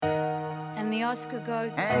And the Oscar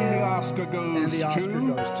goes to... And the Oscar goes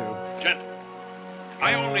to... Gentlemen,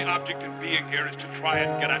 my only object in being here is to try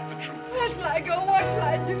and get at the truth. Where shall I go? What shall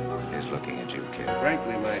I do? He's looking at you, kid.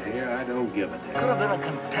 Frankly, my dear, I don't give a damn. Could have been a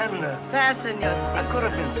contender. Fasten your I could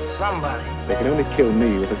have been somebody. They can only kill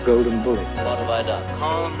me with a golden bullet. What have I done?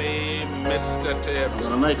 Call me Mr. Tibbs. I'm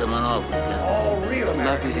gonna make him an offer again. All real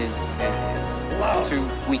Love is too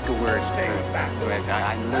weak a word for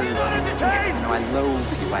I loathe you. I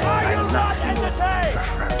loathe you. I love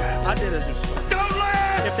you. I did as instructed. Don't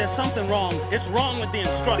laugh! If there's something wrong, it's wrong with the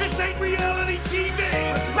instruction. This ain't reality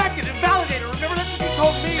TV! Respect it and validate it. Remember that's what you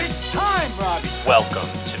told me? It's time, Robbie! Welcome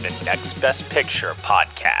to the Next Best Picture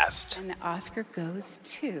podcast. And the Oscar goes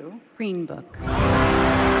to Green Book.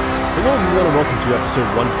 Hello everyone and welcome to episode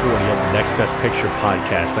 140 of the Next Best Picture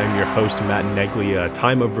podcast. I'm your host, Matt Neglia.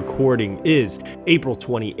 Time of recording is April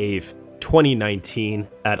 28th, 2019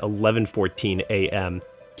 at 11:14 a.m.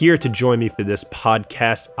 Here to join me for this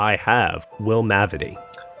podcast, I have Will Mavity.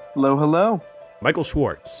 Hello, hello. Michael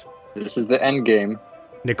Schwartz. This is the Endgame.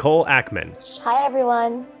 Nicole Ackman. Hi,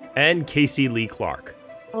 everyone. And Casey Lee Clark.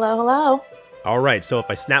 Hello, hello. All right, so if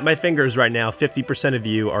I snap my fingers right now, 50% of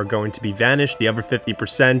you are going to be vanished. The other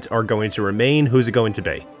 50% are going to remain. Who's it going to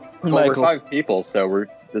be? Well, we're 5 people, so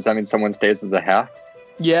does that mean someone stays as a half?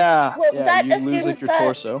 Yeah, well, that you assumes lose like your that,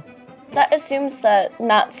 torso. That assumes that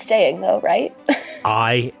not staying, though, right?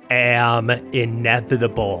 I am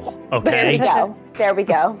inevitable, okay? There we go. There we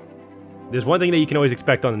go. There's one thing that you can always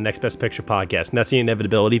expect on the Next Best Picture podcast, and that's the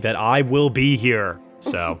inevitability that I will be here.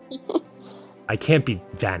 So I can't be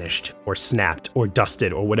vanished or snapped or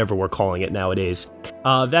dusted or whatever we're calling it nowadays.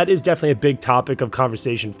 That is definitely a big topic of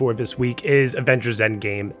conversation for this week is Avengers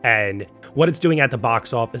Endgame and what it's doing at the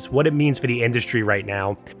box office, what it means for the industry right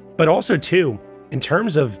now, but also, too, in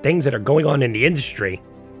terms of things that are going on in the industry.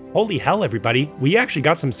 Holy hell, everybody, we actually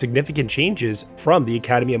got some significant changes from the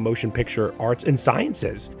Academy of Motion Picture Arts and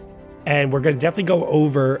Sciences. And we're going to definitely go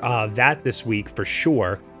over that this week for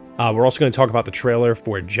sure. We're also going to talk about the trailer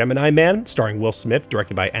for Gemini Man, starring Will Smith,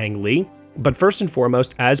 directed by Ang Lee. But first and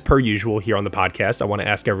foremost, as per usual here on the podcast, I want to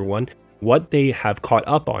ask everyone what they have caught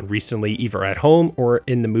up on recently, either at home or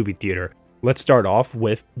in the movie theater. Let's start off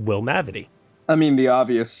with Will Mavity. I mean, the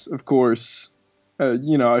obvious, of course. I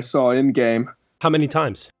saw Endgame. How many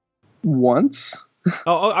times? Once.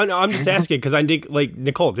 I'm just asking because I think,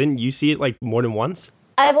 Nicole, didn't you see it more than once?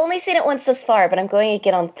 I've only seen it once thus far, but I'm going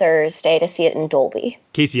again on Thursday to see it in Dolby.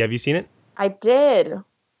 Casey, have you seen it? I did.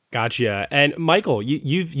 Gotcha. And Michael,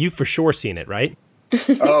 you've for sure seen it, right?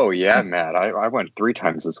 Oh, yeah, Matt. I went 3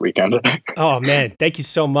 times this weekend. Oh, man. Thank you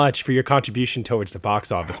so much for your contribution towards the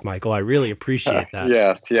box office, Michael. I really appreciate that.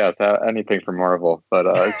 Yes. Anything from Marvel.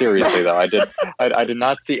 But seriously, though, I did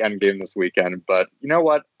not see Endgame this weekend. But you know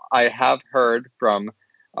what? I have heard from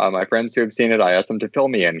my friends who have seen it. I asked them to fill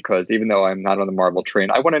me in because even though I'm not on the Marvel train,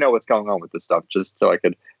 I want to know what's going on with this stuff just so I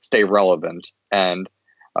could stay relevant. And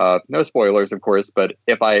no spoilers, of course, but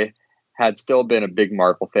if I had still been a big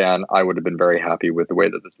Marvel fan, I would have been very happy with the way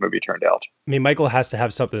that this movie turned out. I mean, Michael has to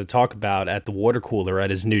have something to talk about at the water cooler at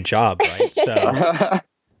his new job, right?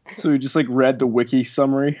 So he just read the wiki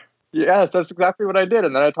summary? Yes, that's exactly what I did.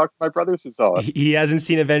 And then I talked to my brothers who saw it. He hasn't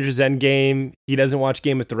seen Avengers Endgame. He doesn't watch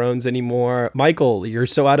Game of Thrones anymore. Michael, you're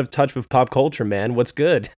so out of touch with pop culture, man. What's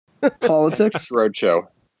good? Politics? Roadshow.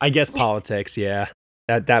 I guess politics, yeah.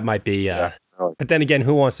 That might be... Yeah, really. But then again,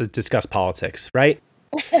 who wants to discuss politics, right?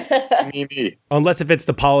 Me. Unless if it's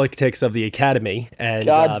the politics of the Academy and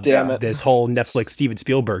God damn it. This whole Netflix Steven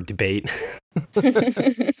Spielberg debate.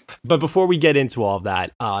 But before we get into all of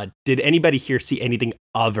that, did anybody here see anything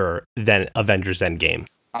other than Avengers Endgame?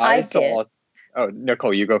 I did. Oh,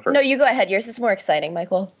 Nicole, you go first. No, you go ahead. Yours is more exciting,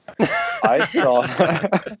 Michael. I saw...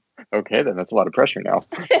 Okay, then that's a lot of pressure now.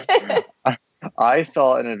 I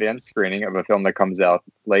saw an advanced screening of a film that comes out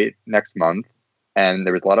late next month. And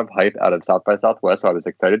there was a lot of hype out of South by Southwest, so I was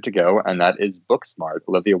excited to go. And that is Booksmart,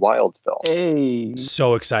 Olivia Wilde's film. Hey.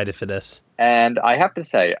 So excited for this. And I have to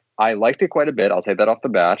say, I liked it quite a bit. I'll say that off the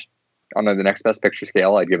bat. On the Next Best Picture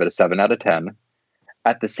scale, I'd give it a 7 out of 10.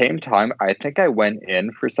 At the same time, I think I went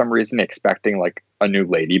in for some reason expecting a new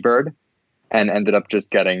Lady Bird and ended up just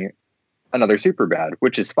getting another Superbad,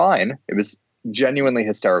 which is fine. It was genuinely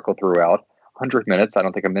hysterical throughout. 100 minutes. I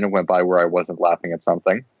don't think a minute went by where I wasn't laughing at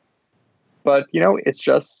something. But, it's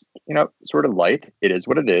just, sort of light. It is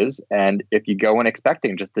what it is. And if you go in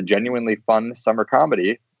expecting just a genuinely fun summer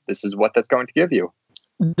comedy, this is what that's going to give you.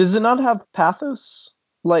 Does it not have pathos?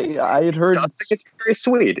 I had heard... I think it's very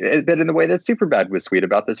sweet. But in the way that Superbad was sweet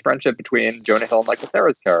about this friendship between Jonah Hill and Michael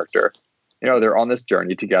Cera's character. They're on this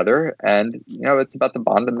journey together. And, it's about the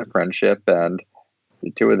bond and the friendship and the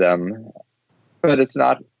two of them. but it's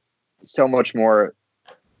not so much more.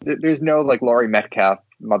 There's no like Laurie Metcalf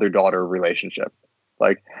mother-daughter relationship,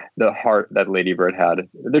 like the heart that Lady Bird had.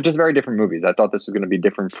 They're just very different movies. I thought this was going to be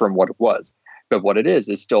different from what it was, but what it is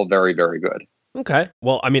still very, very good. Okay.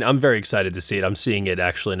 Well, I mean, I'm very excited to see it. I'm seeing it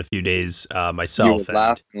actually in a few days myself. You would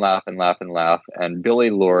laugh and laugh and laugh and laugh. And Billie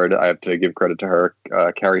Lourd, I have to give credit to her,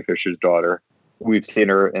 Carrie Fisher's daughter. We've seen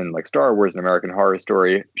her in like Star Wars and American Horror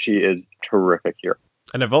Story. She is terrific here.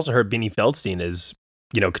 And I've also heard Beanie Feldstein is,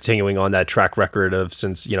 continuing on that track record of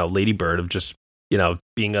since, Lady Bird of just,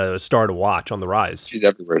 being a star to watch on the rise. She's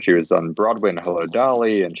everywhere. She was on Broadway in Hello,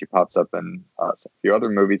 Dolly, and she pops up in a few other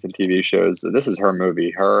movies and TV shows. So this is her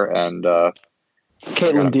movie. Her and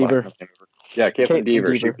Caitlin Dever. Yeah, Caitlin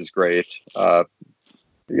Dever. She was great.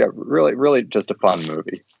 Yeah, really, really just a fun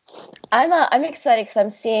movie. I'm excited because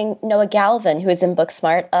I'm seeing Noah Galvin, who is in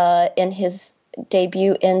Booksmart, in his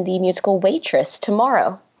debut in the musical Waitress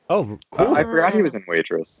tomorrow. Oh, cool. I forgot he was in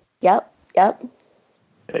Waitress. Yep.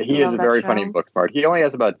 He is very funny in Booksmart. He only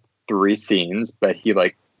has about 3 scenes, but he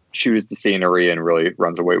like chews the scenery and really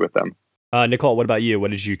runs away with them. Nicole, what about you?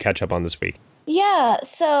 What did you catch up on this week? Yeah,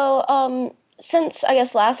 so since I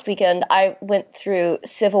guess last weekend, I went through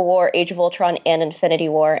Civil War, Age of Ultron, and Infinity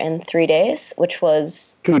War in 3 days, which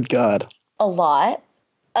was good God, a lot.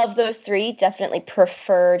 Of those 3, definitely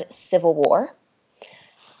preferred Civil War.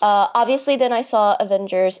 Obviously, then I saw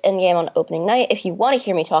Avengers Endgame on opening night. If you want to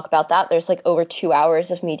hear me talk about that, there's like over 2 hours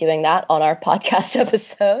of me doing that on our podcast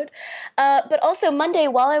episode. But also Monday,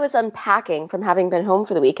 while I was unpacking from having been home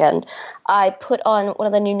for the weekend, I put on one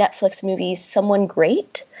of the new Netflix movies, Someone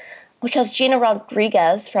Great, which has Gina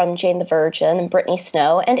Rodriguez from Jane the Virgin and Brittany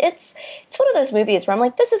Snow. And it's one of those movies where I'm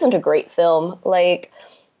like, this isn't a great film. Like,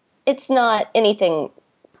 it's not anything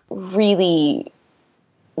really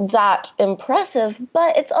that impressive,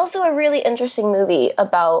 but it's also a really interesting movie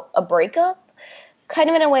about a breakup, kind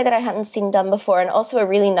of in a way that I hadn't seen done before, and also a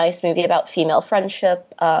really nice movie about female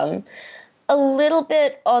friendship. A little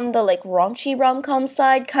bit on the like raunchy rom-com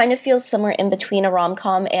side, kind of feels somewhere in between a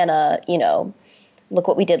rom-com and a, look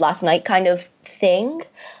what we did last night kind of thing.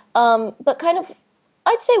 But kind of,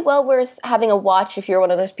 I'd say well worth having a watch if you're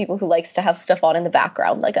one of those people who likes to have stuff on in the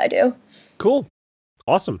background like I do. Cool.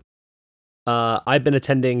 Awesome. I've been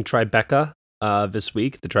attending Tribeca this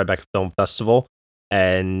week, the Tribeca Film Festival,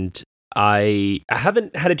 and I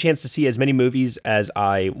haven't had a chance to see as many movies as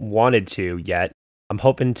I wanted to yet. I'm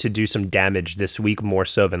hoping to do some damage this week more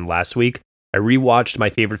so than last week. I rewatched my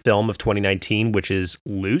favorite film of 2019, which is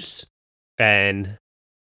Loose, and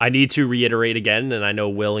I need to reiterate again, and I know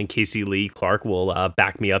Will and Casey Lee Clark will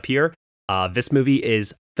back me up here. This movie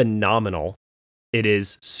is phenomenal. It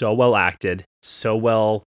is so well acted, so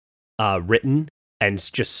well written, and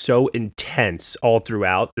just so intense all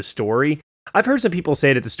throughout the story. I've heard some people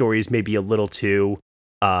say that the story is maybe a little too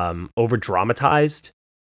over dramatized,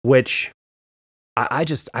 which I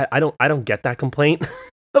don't get that complaint.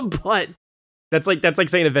 But that's like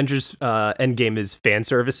saying Avengers Endgame is fan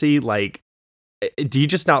servicey. Like, do you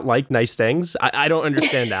just not like nice things? I don't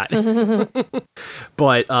understand that.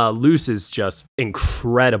 But Loose is just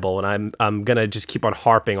incredible, and I'm gonna just keep on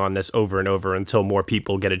harping on this over and over until more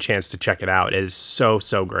people get a chance to check it out. It is so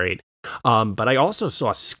great. But I also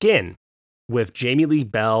saw Skin with Jamie Lee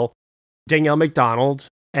Bell, Danielle McDonald,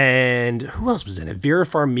 and who else was in it? Vera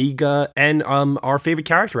Farmiga, and our favorite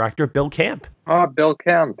character actor, Bill Camp. Oh, Bill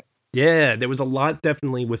Camp. Yeah, there was a lot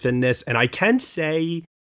definitely within this, and I can say,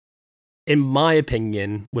 in my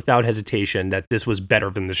opinion, without hesitation, that this was better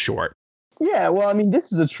than the short. Yeah, well, I mean,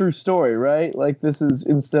 this is a true story, right? Like, this is,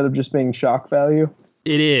 instead of just being shock value.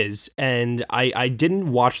 It is, and I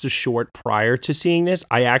didn't watch the short prior to seeing this.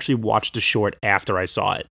 I actually watched the short after I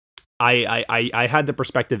saw it. I had the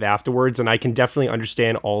perspective afterwards, and I can definitely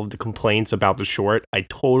understand all of the complaints about the short. I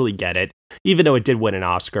totally get it, even though it did win an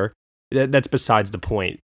Oscar. That's besides the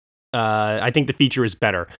point. I think the feature is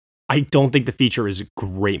better. I don't think the feature is a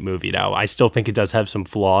great movie, though. I still think it does have some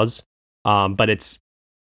flaws, but it's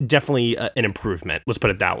definitely an improvement. Let's put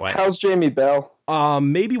it that way. How's Jamie Bell?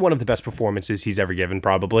 Maybe one of the best performances he's ever given,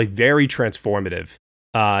 probably. Very transformative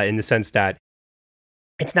in the sense that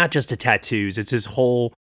it's not just the tattoos. It's his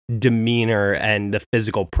whole demeanor and the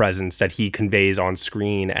physical presence that he conveys on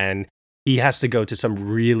screen. And he has to go to some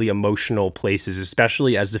really emotional places,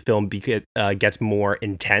 especially as the film gets more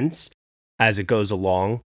intense as it goes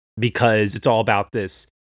along, because it's all about this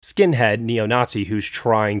skinhead neo-Nazi who's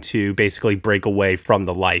trying to basically break away from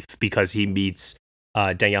the life because he meets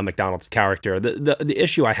Danielle McDonald's character. The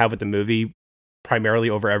issue I have with the movie, primarily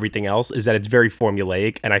over everything else, is that it's very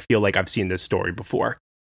formulaic, and I feel like I've seen this story before,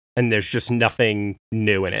 and there's just nothing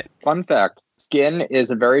new in it. Fun fact, Skin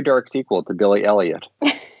is a very dark sequel to Billy Elliot.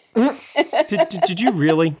 Did you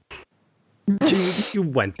really? You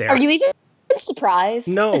went there. Are you even surprised?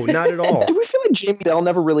 No, not at all. Do we feel like Jamie Bell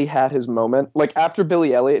never really had his moment? Like after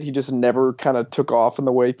Billy Elliot, he just never kind of took off in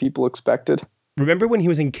the way people expected. Remember when he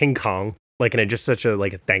was in King Kong? Like in just such a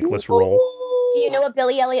thankless role. Do you know a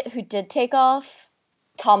Billy Elliot who did take off?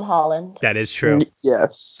 Tom Holland. That is true.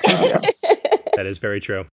 Yes. Yes. That is very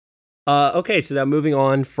true. Okay, so now moving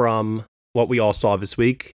on from what we all saw this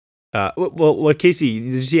week. Well, Casey,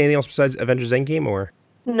 did you see anything else besides Avengers Endgame, or?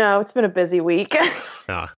 No, it's been a busy week.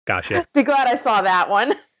 Gotcha. Be glad I saw that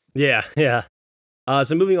one. Yeah.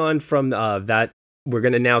 So moving on from that, we're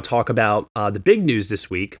going to now talk about the big news this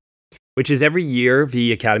week, which is every year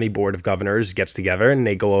the Academy Board of Governors gets together and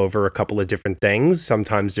they go over a couple of different things.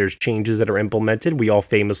 Sometimes there's changes that are implemented. We all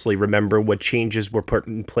famously remember what changes were put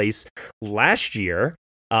in place last year,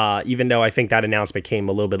 even though I think that announcement came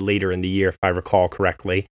a little bit later in the year, if I recall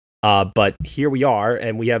correctly. But here we are,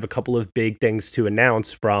 and we have a couple of big things to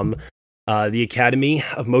announce from the Academy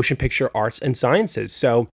of Motion Picture Arts and Sciences.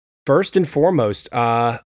 So first and foremost,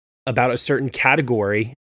 about a certain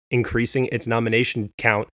category increasing its nomination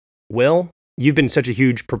count. Will, you've been such a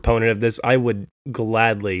huge proponent of this. I would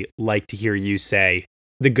gladly like to hear you say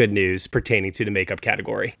the good news pertaining to the makeup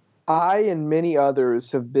category. I and many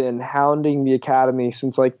others have been hounding the Academy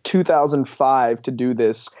since 2005 to do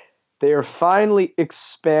this. They are finally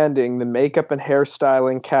expanding the makeup and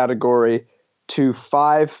hairstyling category to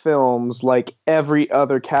 5 films like every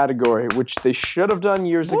other category, which they should have done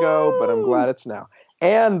years ago, but I'm glad it's now.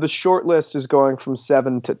 And the short list is going from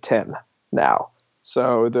 7 to 10 now.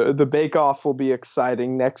 So the bake-off will be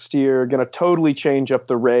exciting next year. Going to totally change up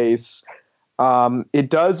the race.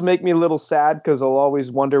 It does make me a little sad because I'll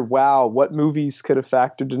always wonder, wow, what movies could have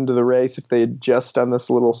factored into the race if they had just done this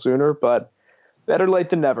a little sooner, but better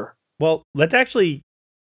late than never. Well, let's actually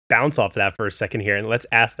bounce off of that for a second here and let's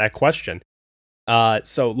ask that question.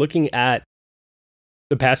 So looking at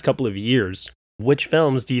the past couple of years, which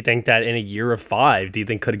films do you think that in a year of 5 do you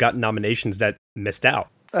think could have gotten nominations that missed out?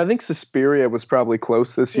 I think Suspiria was probably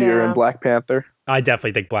close this year, and Black Panther. I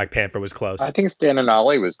definitely think Black Panther was close. I think Stan and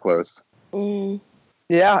Ollie was close.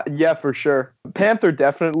 Yeah, for sure. Panther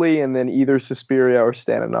definitely, and then either Suspiria or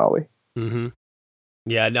Stan and Ollie. Mm-hmm.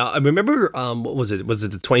 Yeah, now I remember, what was it? Was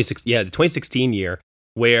it the 2016 year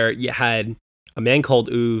where you had A Man Called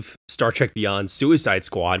Ove, Star Trek Beyond, Suicide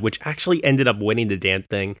Squad, which actually ended up winning the damn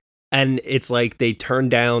thing. And it's like they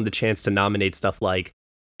turned down the chance to nominate stuff like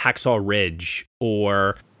Hacksaw Ridge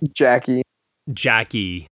or Jackie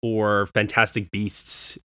or Fantastic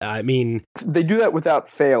Beasts. I mean, they do that without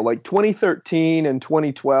fail. Like 2013 and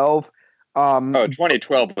 2012.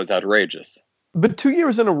 2012 was outrageous. But 2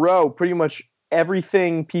 years in a row, pretty much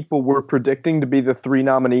everything people were predicting to be the 3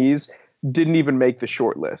 nominees didn't even make the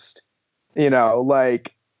short list. The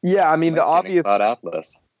obvious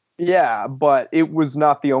Atlas. Yeah, but it was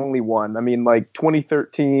not the only one.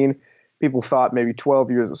 2013. People thought maybe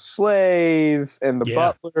 12 Years a Slave and The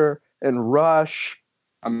Butler and Rush.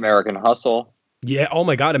 American Hustle. Yeah, oh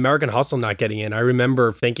my God, American Hustle not getting in. I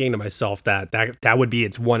remember thinking to myself that would be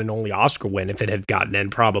its one and only Oscar win if it had gotten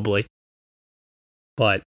in, probably.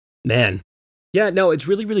 But, man. Yeah, no, it's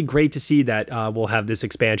really, really great to see that we'll have this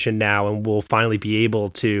expansion now and we'll finally be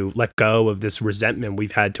able to let go of this resentment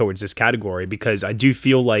we've had towards this category, because I do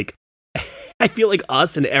feel like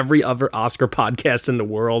us and every other Oscar podcast in the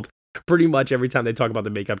world, pretty much every time they talk about the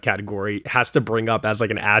makeup category, has to bring up as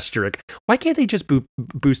an asterisk, why can't they just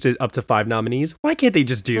boost it up to 5 nominees? Why can't they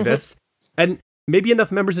just do this? And maybe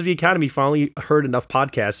enough members of the Academy finally heard enough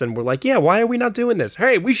podcasts and were like, yeah, why are we not doing this?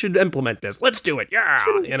 Hey, we should implement this. Let's do it. Yeah,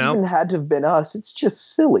 It had to have been us. It's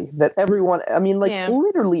just silly that everyone,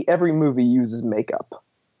 literally every movie uses makeup.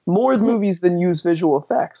 More movies than use visual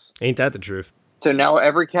effects. Ain't that the truth? So now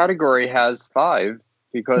every category has 5.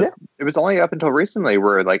 Because it was only up until recently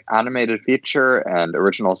where animated feature and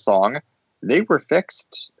original song, they were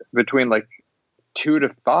fixed between 2 to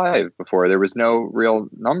 5 before. There was no real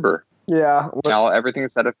number. Yeah. Now everything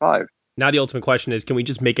is set at 5. Now the ultimate question is, can we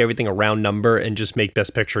just make everything a round number and just make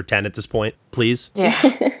Best Picture 10 at this point, please? Yeah.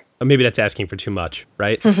 Or maybe that's asking for too much,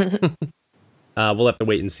 right? We'll have to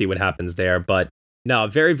wait and see what happens there. But no,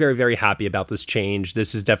 very, very, very happy about this change.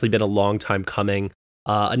 This has definitely been a long time coming.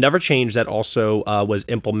 Another change that also was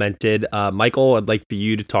implemented, Michael, I'd like for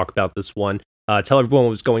you to talk about this one. Tell everyone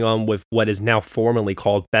what's going on with what is now formally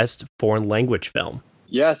called Best Foreign Language Film.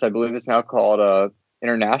 Yes, I believe it's now called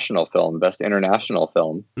International Film, Best International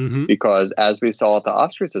Film. Mm-hmm. Because as we saw at the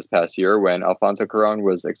Oscars this past year, when Alfonso Cuarón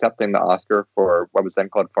was accepting the Oscar for what was then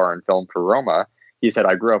called Foreign Film for Roma, he said,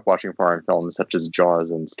 I grew up watching foreign films such as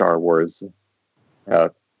Jaws and Star Wars.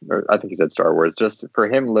 or I think he said Star Wars. Just for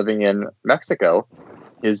him living in Mexico,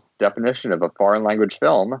 his definition of a foreign language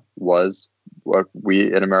film was what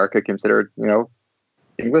we in America considered,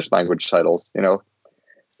 English language titles.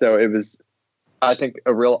 So it was, I think,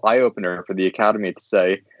 a real eye opener for the Academy to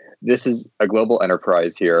say this is a global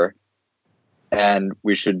enterprise here, and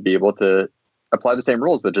we should be able to apply the same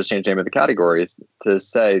rules, but just change the name of the categories to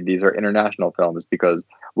say these are international films, because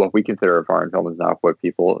what we consider a foreign film is not what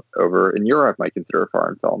people over in Europe might consider a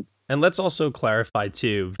foreign film. And let's also clarify,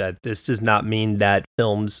 too, that this does not mean that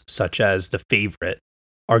films such as The Favorite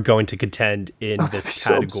are going to contend in this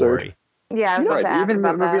category. Yeah, I was about to ask even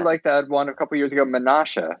about a movie that. like that one a couple years ago,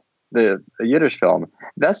 Menashe, the Yiddish film,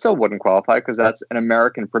 that still wouldn't qualify because that's an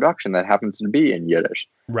American production that happens to be in Yiddish.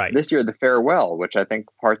 Right. This year, The Farewell, which I think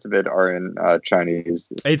parts of it are in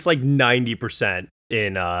Chinese. It's like 90%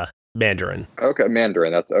 in Mandarin. Okay,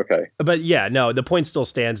 Mandarin, that's okay. But yeah, no, the point still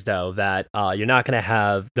stands, though, that you're not going to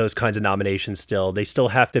have those kinds of nominations still. They still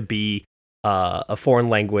have to be a foreign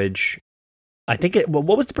language. I think what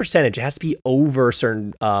was the percentage? It has to be over a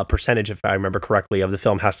certain percentage, if I remember correctly, of the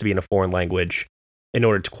film has to be in a foreign language in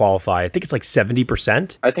order to qualify. I think it's like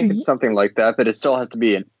 70%. I think it's something like that, but it still has to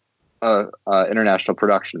be an international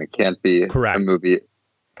production. It can't be a movie.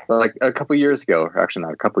 Like a couple years ago, or actually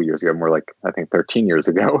not a couple years ago, more like I think 13 years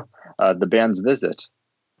ago, The Band's Visit,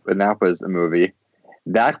 when that was a movie,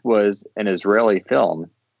 that was an Israeli film,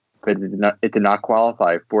 but it did not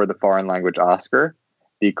qualify for the foreign language Oscar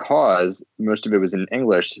because most of it was in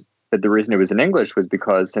English. But the reason it was in English was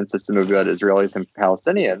because since it's a movie about Israelis and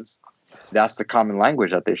Palestinians, that's the common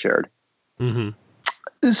language that they shared.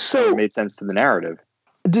 Mm-hmm. So it made sense to the narrative.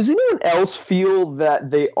 Does anyone else feel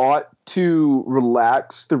that they ought to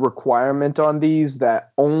relax the requirement on these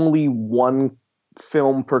that only one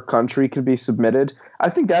film per country can be submitted? I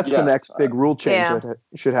think that's the next big rule change that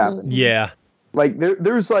should happen. Yeah. Like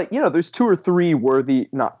there's there's two or three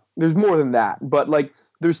there's more than that, but like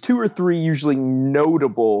there's two or three usually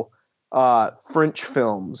notable French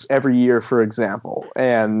films every year, for example,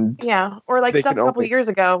 and or like stuff a couple years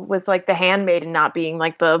ago with like The Handmaiden not being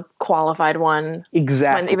like the qualified one,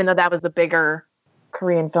 exactly, even though that was the bigger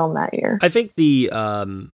Korean film that year. I think the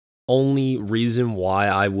only reason why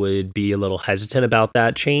I would be a little hesitant about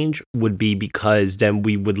that change would be because then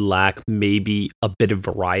we would lack maybe a bit of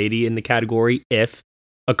variety in the category. If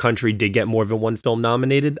a country did get more than one film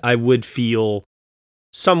nominated, I would feel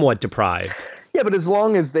somewhat deprived. Yeah, but as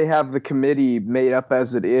long as they have the committee made up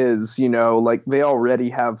as it is, like they already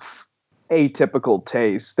have atypical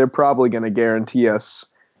taste, they're probably going to guarantee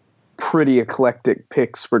us pretty eclectic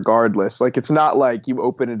picks regardless. Like, it's not like you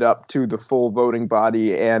open it up to the full voting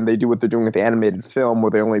body and they do what they're doing with the animated film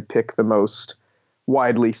where they only pick the most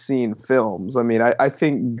widely seen films. I mean, I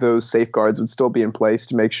think those safeguards would still be in place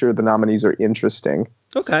to make sure the nominees are interesting.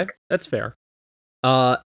 Okay, that's fair.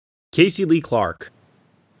 Casey Lee Clark.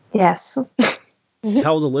 Yes.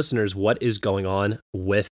 Tell the listeners what is going on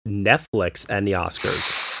with Netflix and the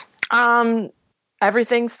Oscars.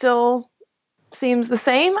 Everything still seems the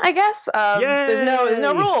same, I guess. There's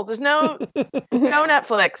no rules. There's no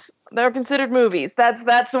Netflix. They're considered movies.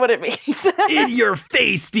 That's what it means. In your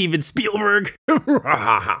face, Steven Spielberg.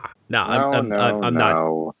 I'm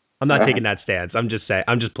not taking that stance. I'm just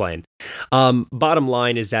playing. Bottom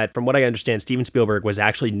line is that from what I understand, Steven Spielberg was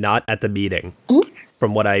actually not at the meeting.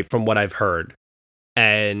 From what I've heard.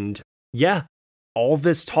 And yeah, all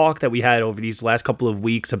this talk that we had over these last couple of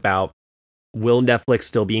weeks about will Netflix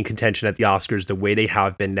still be in contention at the Oscars the way they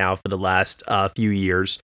have been now for the last few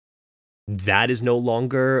years, that is no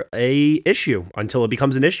longer a issue until it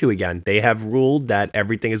becomes an issue again. They have ruled that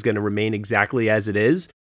everything is going to remain exactly as it is.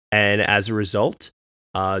 And as a result,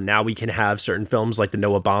 now we can have certain films like the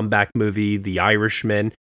Noah Baumbach movie, The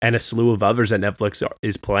Irishman, and a slew of others that Netflix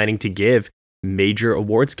is planning to give major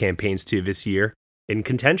awards campaigns to this year in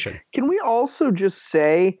contention. Can we also just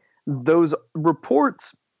say those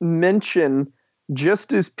reports mention,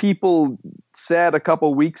 just as people said a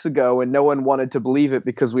couple weeks ago and no one wanted to believe it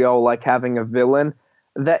because we all like having a villain,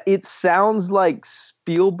 that it sounds like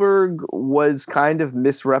Spielberg was kind of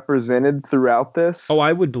misrepresented throughout this? Oh,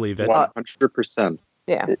 I would believe it. 100%.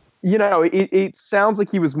 Yeah. It sounds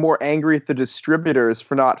like he was more angry at the distributors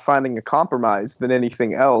for not finding a compromise than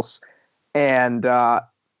anything else. And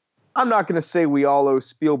I'm not going to say we all owe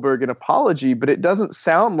Spielberg an apology, but it doesn't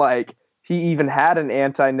sound like he even had an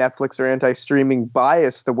anti-Netflix or anti-streaming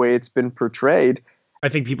bias the way it's been portrayed. I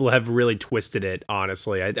think people have really twisted it,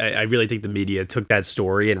 honestly. I really think the media took that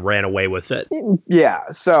story and ran away with it. Yeah,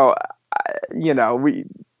 so,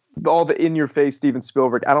 all the in-your-face Steven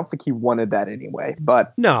Spielberg, I don't think he wanted that anyway,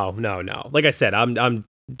 but... No. Like I said, I'm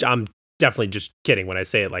definitely just kidding when I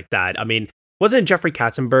say it like that. I mean, wasn't it Jeffrey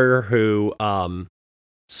Katzenberger who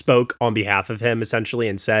spoke on behalf of him essentially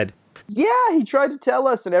and said, yeah, he tried to tell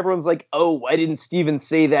us, and everyone's like, oh, why didn't Steven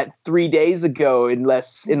say that 3 days ago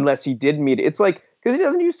unless he did meet it? It's like, because he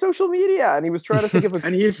doesn't use social media, and he was trying to think of a...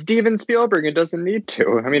 And he's Steven Spielberg and doesn't need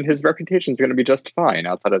to. I mean, his reputation is going to be just fine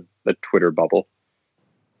outside of the Twitter bubble.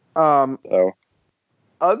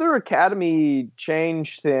 Other Academy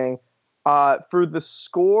change thing, for the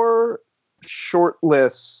score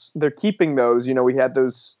shortlists, they're keeping those. You know, we had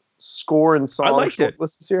those score and song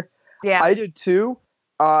shortlists this year. Yeah. I did too.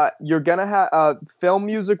 You're going to have Film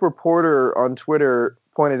Music Reporter on Twitter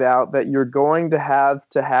pointed out that you're going to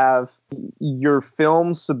have your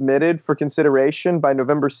film submitted for consideration by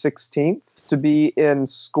November 16th to be in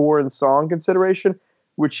score and song consideration,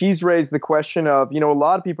 which he's raised the question of, you know, a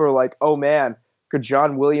lot of people are like, oh man, could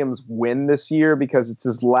John Williams win this year because it's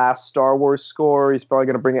his last Star Wars score? He's probably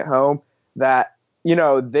going to bring it home. That, you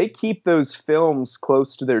know, they keep those films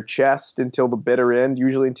close to their chest until the bitter end,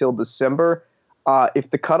 usually until December.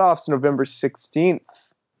 If the cutoff's November 16th,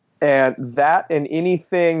 and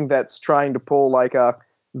anything that's trying to pull like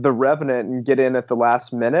The Revenant and get in at the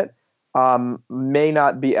last minute may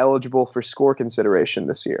not be eligible for score consideration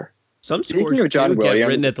this year. Some scores too get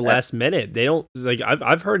written at the last minute. They don't like.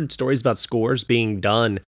 I've heard stories about scores being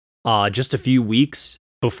done just a few weeks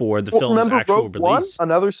before the film's actual Rogue release. One,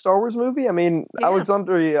 another Star Wars movie. I mean,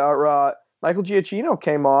 Michael Giacchino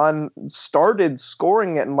came on, started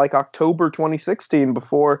scoring it in like October 2016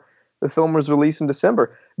 before the film was released in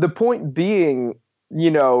December. The point being, you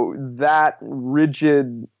know, that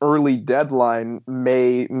rigid early deadline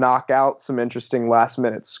may knock out some interesting last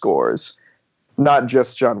minute scores, not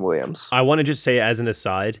just John Williams. I want to just say as an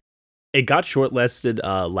aside, it got shortlisted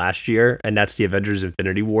last year, and that's the Avengers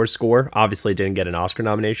Infinity War score. Obviously, it didn't get an Oscar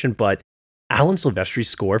nomination, but Alan Silvestri's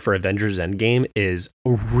score for Avengers Endgame is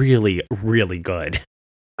really, really good.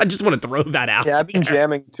 I just want to throw that out. Yeah, I've been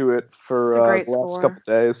jamming to it for the last couple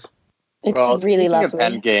days. It's really lovely. Speaking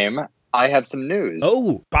of Endgame, I have some news.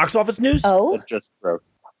 Oh, box office news? Oh? That just broke.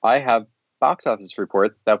 I have box office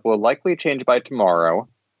reports that will likely change by tomorrow,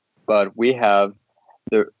 but we have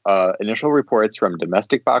the initial reports from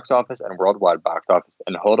domestic box office and worldwide box office.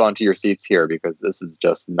 And hold on to your seats here because this is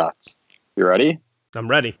just nuts. You ready? I'm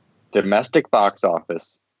ready. Domestic box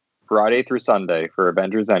office, Friday through Sunday for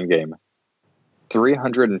Avengers Endgame,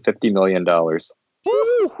 $350 million.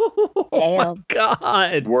 Oh my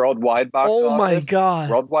God. Worldwide box office. Oh my God.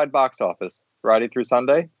 Worldwide box office, Friday through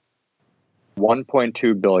Sunday,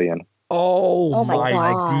 $1.2 billion. Oh my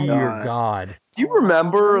God. dear God. Do you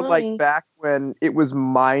remember, like, back when it was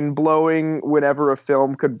mind-blowing whenever a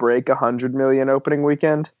film could break 100 million opening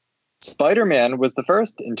weekend? Spider-Man was the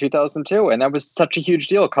first in 2002, and that was such a huge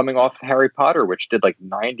deal coming off Harry Potter, which did like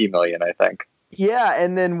 90 million, I think. Yeah,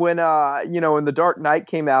 and then when when The Dark Knight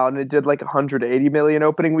came out and it did like 180 million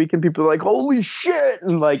opening weekend, people were like, holy shit!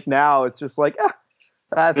 And like now it's just like,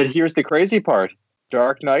 But here's the crazy part.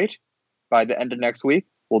 Dark Knight, by the end of next week,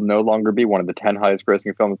 will no longer be one of the 10 highest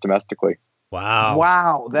grossing films domestically. Wow.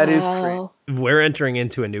 Wow, that is crazy. We're entering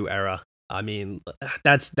into a new era. I mean,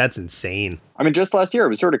 that's insane. I mean, just last year, it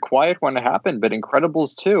was sort of quiet when it happened, but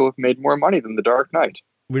Incredibles 2 made more money than The Dark Knight.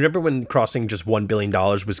 Remember when crossing just $1 billion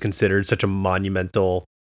was considered such a monumental,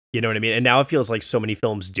 you know what I mean? And now it feels like so many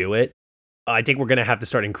films do it. I think we're going to have to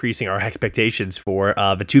start increasing our expectations for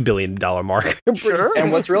the $2 billion mark. Sure.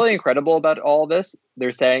 And what's really incredible about all this,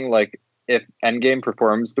 they're saying, like, if Endgame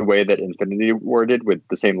performs the way that Infinity War did with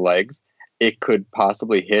the same legs, it could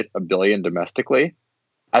possibly hit $1 billion domestically.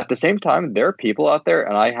 At the same time, there are people out there,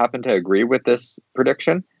 and I happen to agree with this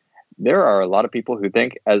prediction, there are a lot of people who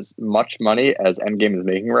think as much money as Endgame is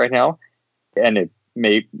making right now, and it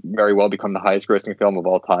may very well become the highest grossing film of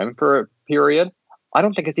all time for a period, I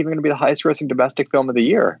don't think it's even going to be the highest grossing domestic film of the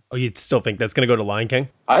year. Oh, you still think that's going to go to Lion King?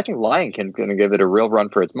 I think Lion King's going to give it a real run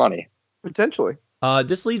for its money. Potentially.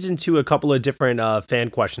 This leads into a couple of different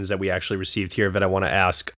fan questions that we actually received here that I want to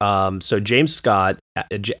ask. So James Scott,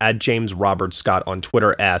 at James Robert Scott on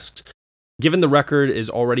Twitter, asks, given the record is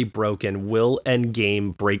already broken, will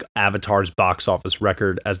Endgame break Avatar's box office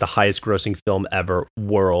record as the highest grossing film ever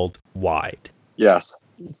worldwide? Yes.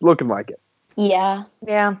 It's looking like it. Yeah.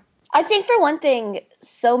 Yeah. I think for one thing,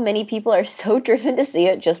 so many people are so driven to see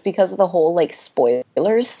it just because of the whole like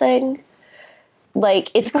spoilers thing.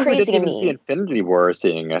 Like, it's People crazy who didn't to even me. see Infinity War are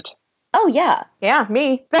seeing it. Oh, yeah. Yeah,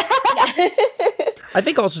 me. I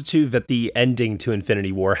think also, too, that the ending to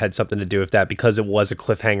Infinity War had something to do with that because it was a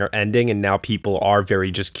cliffhanger ending, and now people are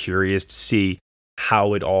very just curious to see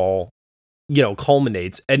how it all,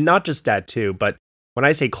 culminates. And not just that, too, but when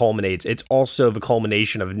I say culminates, it's also the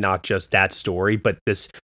culmination of not just that story, but this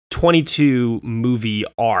 22 movie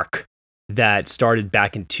arc that started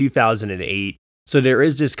back in 2008. So there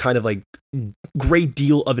is this kind of like great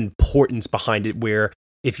deal of importance behind it where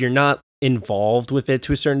if you're not involved with it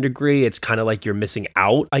to a certain degree, it's kind of like you're missing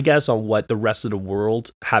out, I guess, on what the rest of the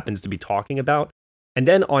world happens to be talking about. And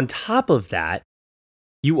then on top of that,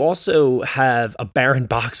 you also have a barren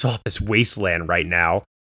box office wasteland right now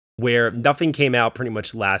where nothing came out pretty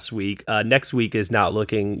much last week. Next week is not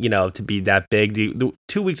looking, to be that big. The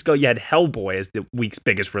 2 weeks ago, you had Hellboy as the week's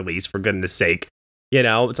biggest release, for goodness sake.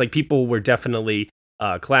 It's like people were definitely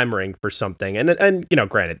clamoring for something. And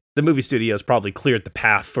granted, the movie studios probably cleared the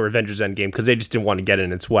path for Avengers Endgame because they just didn't want to get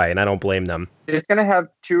in its way, and I don't blame them. It's going to have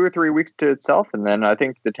 2 or 3 weeks to itself, and then I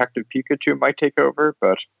think Detective Pikachu might take over,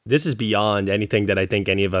 but... This is beyond anything that I think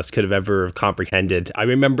any of us could have ever comprehended. I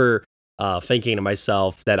remember thinking to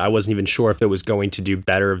myself that I wasn't even sure if it was going to do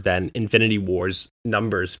better than Infinity War's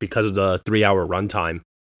numbers because of the 3-hour runtime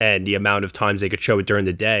and the amount of times they could show it during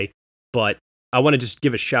the day. But I want to just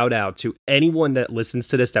give a shout out to anyone that listens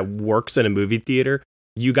to this that works in a movie theater.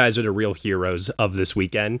 You guys are the real heroes of this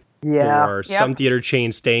weekend. Yeah. There are some theater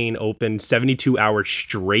chains staying open 72 hours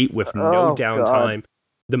straight with no downtime. God.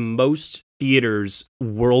 The most theaters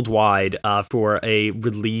worldwide for a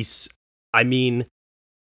release. I mean,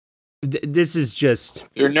 this is just...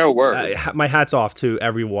 There are no words. My hat's off to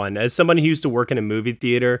everyone. As someone who used to work in a movie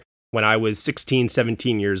theater when I was 16,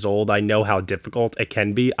 17 years old, I know how difficult it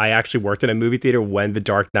can be. I actually worked in a movie theater when The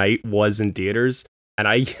Dark Knight was in theaters. And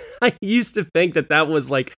I used to think that was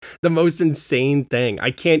like the most insane thing. I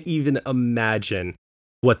can't even imagine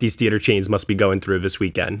what these theater chains must be going through this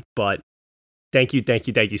weekend. But thank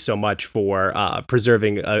you so much for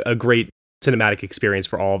preserving a great cinematic experience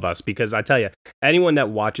for all of us. Because I tell you, anyone that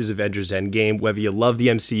watches Avengers Endgame, whether you love the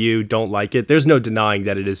MCU, don't like it, there's no denying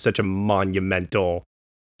that it is such a monumental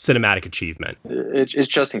cinematic achievement. It's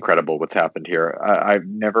just incredible what's happened here. I've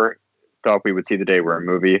never thought we would see the day where a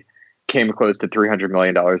movie came close to $300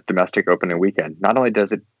 million domestic opening weekend. Not only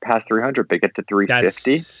does it pass 300, but get to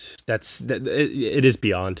 350. It is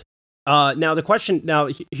beyond. Now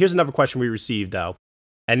here's another question we received though,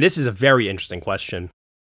 and this is a very interesting question.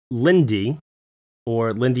 Lindy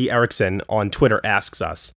Erickson on Twitter asks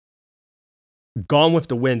us, Gone with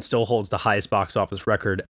the Wind still holds the highest box office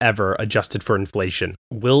record ever adjusted for inflation.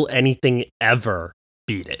 Will anything ever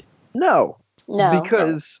beat it? No.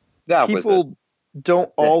 Because that people don't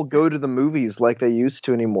all go to the movies like they used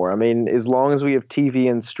to anymore. I mean, as long as we have TV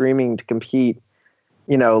and streaming to compete,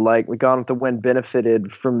 like Gone with the Wind benefited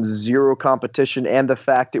from zero competition and the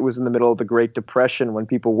fact it was in the middle of the Great Depression when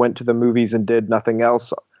people went to the movies and did nothing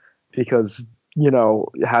else because, how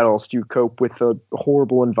else do you cope with the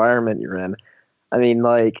horrible environment you're in? I mean,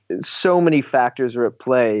 like, so many factors are at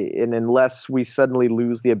play, and unless we suddenly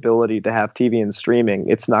lose the ability to have TV and streaming,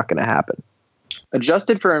 it's not going to happen.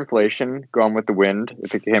 Adjusted for inflation, Gone with the Wind,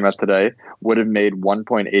 if it came out today, would have made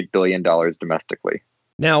 $1.8 billion domestically.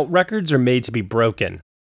 Now, records are made to be broken,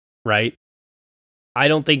 right? I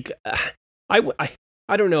don't think...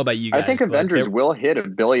 I don't know about you guys. I think Avengers will hit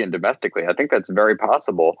 $1 billion domestically. I think that's very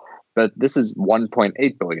possible. But this is 1.8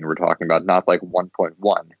 billion we're talking about, not like 1.1,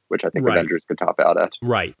 which I think Avengers could top out at.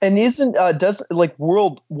 Right. And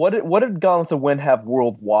what did Gone with the Wind have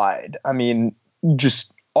worldwide? I mean,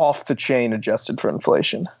 just off the chain adjusted for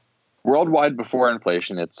inflation. Worldwide before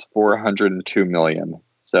inflation, it's 402 million.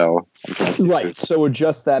 So right. So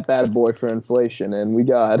adjust that bad boy for inflation, and we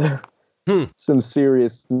got some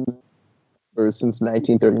serious numbers since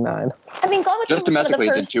 1939. I mean, Gone with just domestically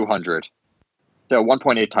it did 200. So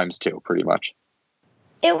 1.8 times 2, pretty much.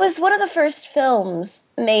 It was one of the first films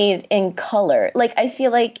made in color. Like, I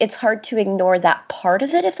feel like it's hard to ignore that part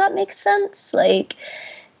of it, if that makes sense. Like,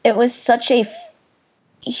 it was such a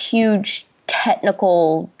huge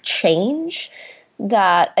technical change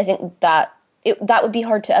that I think that that would be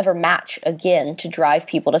hard to ever match again to drive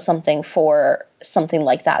people to something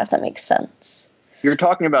like that, if that makes sense. You're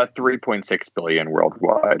talking about 3.6 billion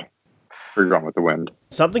worldwide for Gone with the Wind.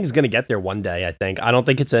 Something's going to get there one day, I think. I don't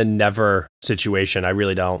think it's a never situation. I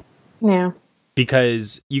really don't. Yeah.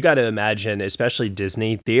 Because you got to imagine, especially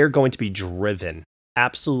Disney, they're going to be driven,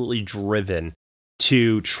 absolutely driven,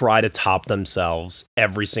 to try to top themselves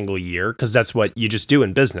every single year, because that's what you just do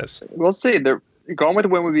in business. We'll see. Gone with the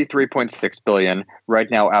Wind would be 3.6 billion. Right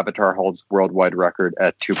now, Avatar holds worldwide record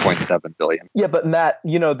at 2.7 billion. Yeah, but Matt,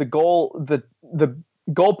 the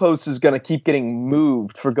goalpost is going to keep getting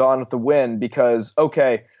moved for Gone with the Wind because,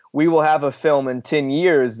 okay, we will have a film in 10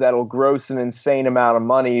 years that'll gross an insane amount of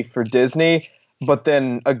money for Disney, but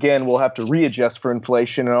then again, we'll have to readjust for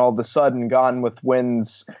inflation, and all of a sudden, Gone with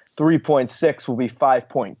Wind's 3.6 will be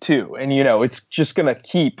 5.2. And, it's just going to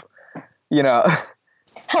keep,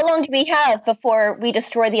 How long do we have before we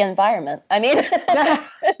destroy the environment? I mean,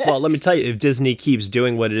 well, let me tell you, if Disney keeps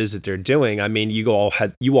doing what it is that they're doing, I mean, you all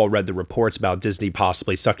read the reports about Disney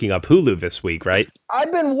possibly sucking up Hulu this week, right?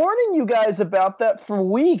 I've been warning you guys about that for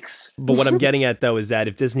weeks. But what I'm getting at, though, is that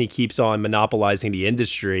if Disney keeps on monopolizing the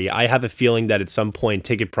industry, I have a feeling that at some point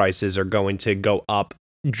ticket prices are going to go up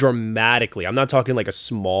dramatically. I'm not talking like a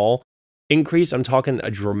small increase. I'm talking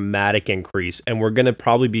a dramatic increase. And we're going to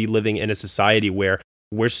probably be living in a society where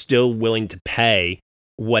we're still willing to pay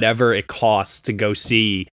whatever it costs to go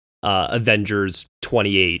see Avengers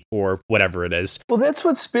 28 or whatever it is. Well, that's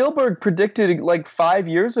what Spielberg predicted like 5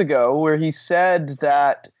 years ago, where he said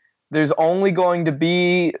that there's only going to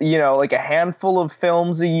be, like a handful of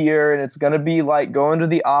films a year, and it's going to be like going to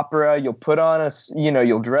the opera. You'll put on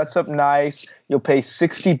you'll dress up nice. You'll pay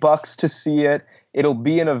 $60 to see it. It'll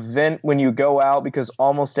be an event when you go out because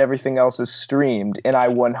almost everything else is streamed. And I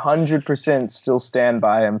 100% still stand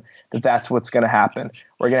by him that that's what's going to happen.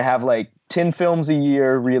 We're going to have like 10 films a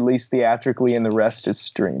year released theatrically and the rest is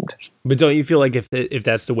streamed. But don't you feel like if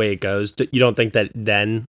that's the way it goes, you don't think that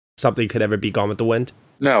then something could ever be Gone with the Wind?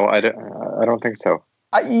 No, I don't think so.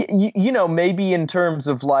 Maybe in terms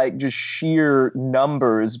of like just sheer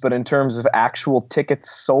numbers, but in terms of actual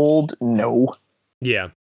tickets sold, no. Yeah.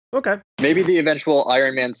 Okay. Maybe the eventual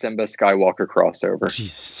Iron Man Simba Skywalker crossover.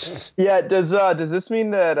 Jesus. Yeah. Does this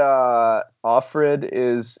mean that Offred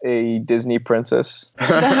is a Disney princess?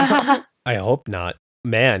 I hope not.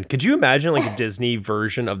 Man, could you imagine like a Disney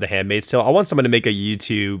version of The Handmaid's Tale? I want someone to make a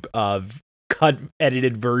YouTube of cut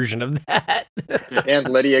edited version of that. And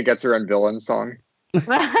Lydia gets her own villain song.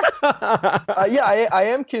 I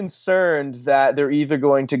am concerned that they're either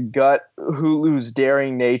going to gut Hulu's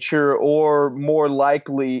daring nature, or more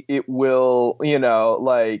likely it will,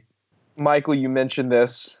 like Michael, you mentioned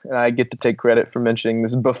this, and I get to take credit for mentioning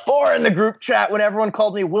this before in the group chat when everyone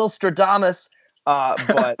called me Will Stradamus,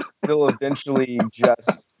 but they'll eventually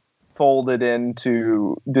just fold it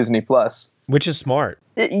into Disney Plus. Which is smart.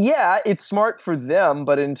 It's smart for them,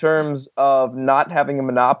 but in terms of not having a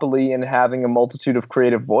monopoly and having a multitude of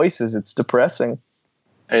creative voices, it's depressing.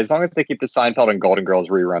 Hey, as long as they keep the Seinfeld and Golden Girls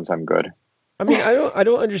reruns, I'm good. I mean, I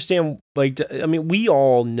don't understand. We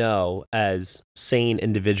all know as sane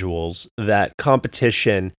individuals that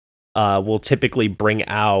competition will typically bring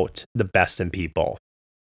out the best in people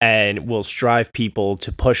and will strive people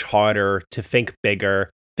to push harder, to think bigger,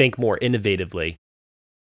 think more innovatively.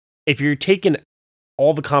 If you're taking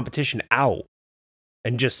all the competition out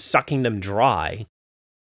and just sucking them dry,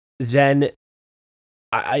 then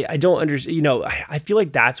I don't understand. I feel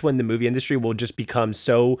like that's when the movie industry will just become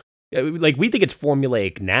so, like, we think it's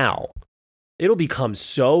formulaic now. It'll become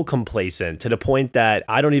so complacent to the point that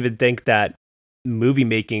I don't even think that movie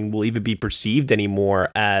making will even be perceived anymore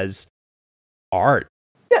as art.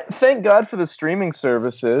 Yeah, thank God for the streaming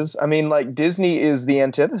services. I mean, like, Disney is the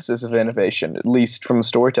antithesis of innovation, at least from a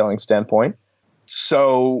storytelling standpoint.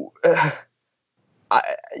 So,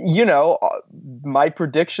 my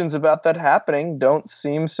predictions about that happening don't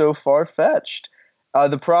seem so far-fetched.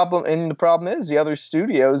 The problem is the other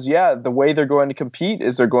studios, the way they're going to compete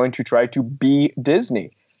is they're going to try to be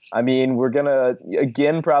Disney. I mean, we're going to,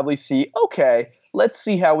 again, probably see, okay, let's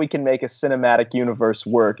see how we can make a cinematic universe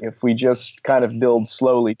work if we just kind of build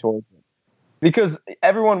slowly towards it. Because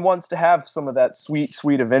everyone wants to have some of that sweet,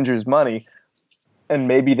 sweet Avengers money, and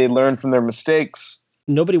maybe they learn from their mistakes.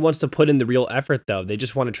 Nobody wants to put in the real effort, though. They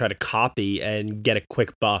just want to try to copy and get a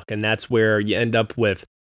quick buck, and that's where you end up with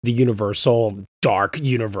the universal dark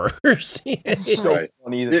universe. It's so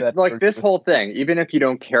funny this whole thing, even if you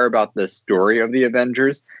don't care about the story of the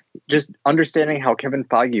Avengers, just understanding how Kevin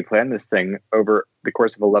Feige planned this thing over the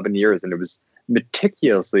course of 11 years, and it was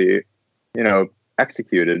meticulously,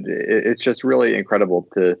 executed. It's just really incredible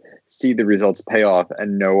to see the results pay off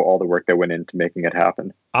and know all the work that went into making it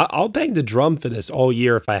happen. I'll bang the drum for this all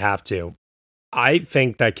year if I have to. I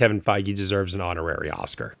think that Kevin Feige deserves an honorary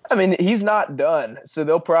Oscar. I mean, he's not done, so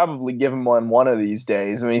they'll probably give him one of these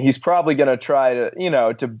days. I mean, he's probably going to try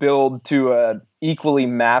to, to build to a equally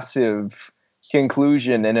massive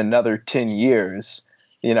conclusion in another 10 years,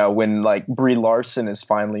 when like Brie Larson is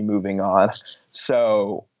finally moving on.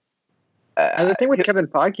 So, and the thing with Kevin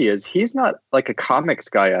Feige is he's not like a comics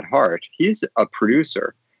guy at heart. He's a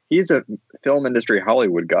producer. He's a film industry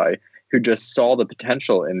Hollywood guy who just saw the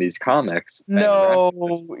potential in these comics. No.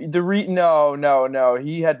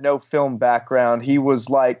 He had no film background. He was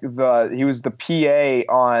like the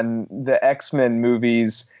PA on the X-Men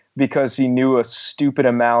movies because he knew a stupid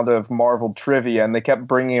amount of Marvel trivia, and they kept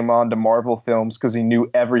bringing him on to Marvel films because he knew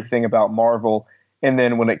everything about Marvel. And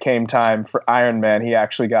then when it came time for Iron Man, he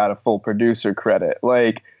actually got a full producer credit.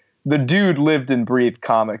 Like, the dude lived and breathed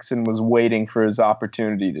comics and was waiting for his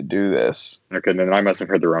opportunity to do this. Okay, then I must have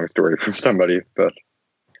heard the wrong story from somebody, but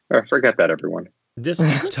forget that, everyone. This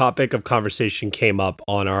topic of conversation came up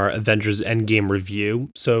on our Avengers Endgame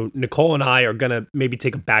review, so Nicole and I are going to maybe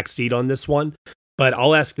take a backseat on this one, but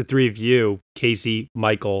I'll ask the three of you, Casey,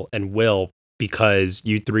 Michael, and Will, because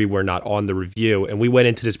you three were not on the review, and we went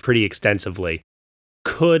into this pretty extensively.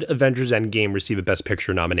 Could Avengers Endgame receive a Best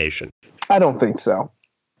Picture nomination? I don't think so.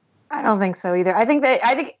 I don't think so either. I think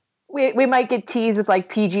we might get teased with like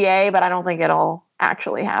PGA, but I don't think it'll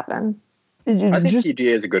actually happen. I think PGA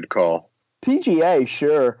is a good call. PGA,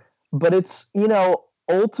 sure. But it's,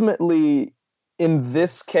 ultimately in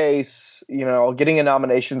this case, getting a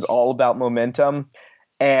nomination is all about momentum.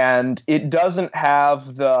 And it doesn't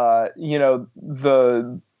have the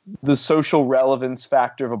social relevance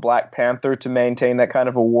factor of a Black Panther to maintain that kind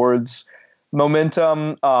of awards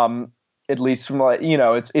momentum. At least from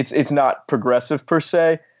it's not progressive per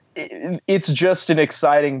se. It's just an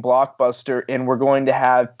exciting blockbuster, and we're going to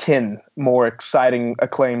have 10 more exciting,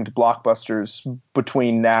 acclaimed blockbusters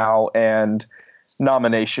between now and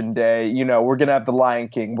nomination day. We're going to have The Lion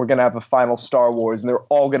King, we're going to have a final Star Wars, and they're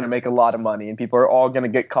all going to make a lot of money, and people are all going to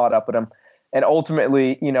get caught up with them. And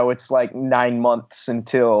ultimately, it's like 9 months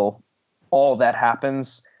until all that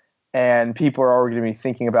happens, and people are already going to be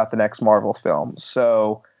thinking about the next Marvel film.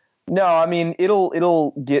 So, no, I mean,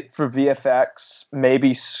 it'll get for VFX,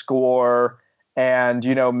 maybe score, and,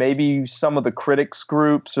 maybe some of the critics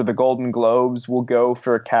groups or the Golden Globes will go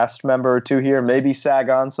for a cast member or two here, maybe SAG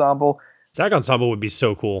Ensemble. SAG Ensemble would be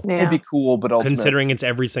so cool. Yeah. It'd be cool, but ultimately, considering it's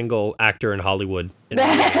every single actor in Hollywood.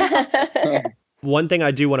 One thing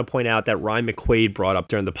I do want to point out that Ryan McQuaid brought up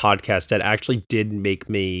during the podcast that actually did make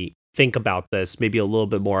me think about this, maybe a little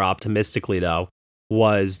bit more optimistically, though,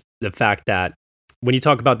 was the fact that when you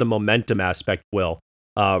talk about the momentum aspect, Will,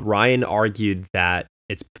 Ryan argued that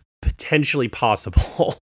it's potentially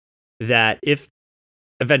possible that if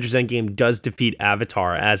Avengers Endgame does defeat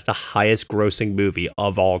Avatar as the highest grossing movie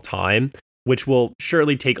of all time, which will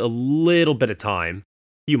surely take a little bit of time,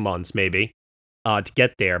 a few months maybe, to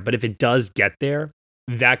get there. But if it does get there,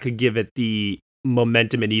 that could give it the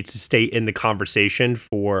momentum it needs to stay in the conversation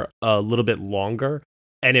for a little bit longer.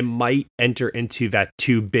 And it might enter into that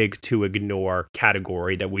too big to ignore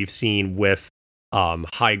category that we've seen with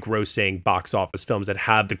high grossing box office films that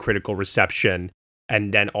have the critical reception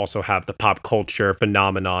and then also have the pop culture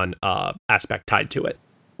phenomenon aspect tied to it.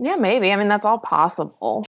 Yeah, maybe. I mean, that's all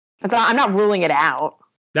possible. I'm not ruling it out.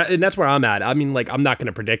 And that's where I'm at. I mean, I'm not going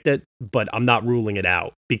to predict it, but I'm not ruling it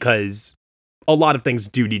out because a lot of things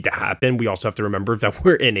do need to happen. We also have to remember that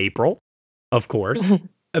we're in April, of course.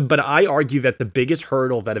 But I argue that the biggest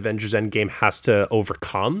hurdle that Avengers Endgame has to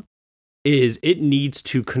overcome is it needs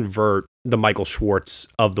to convert the Michael Schwartz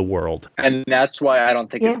of the world. And that's why I don't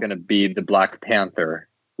think it's going to be the Black Panther,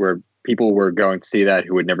 where people were going to see that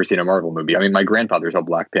who had never seen a Marvel movie. I mean, my grandfather saw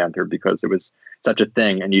Black Panther because it was such a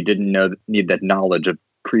thing, and you didn't need that knowledge of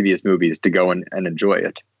previous movies to go and enjoy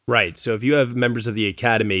it. Right. So if you have members of the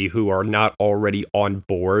Academy who are not already on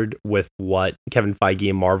board with what Kevin Feige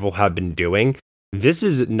and Marvel have been doing, this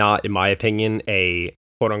is not, in my opinion, a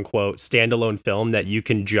quote-unquote standalone film that you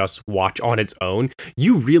can just watch on its own.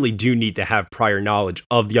 You really do need to have prior knowledge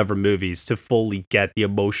of the other movies to fully get the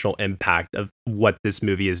emotional impact of what this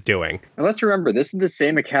movie is doing. And let's remember, this is the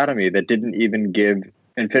same Academy that didn't even give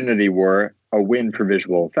Infinity War a win for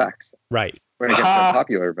visual effects. Right. When it gets a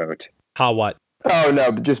popular vote. How what? Oh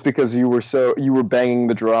no, but just because you were banging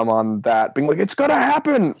the drum on that, being like, it's gonna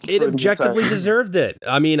happen. It objectively deserved it.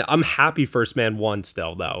 I mean, I'm happy First Man won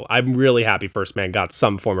still, though. I'm really happy First Man got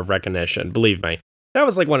some form of recognition. Believe me. That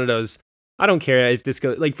was one of those, I don't care if this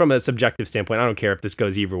goes, from a subjective standpoint, I don't care if this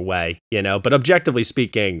goes either way, but objectively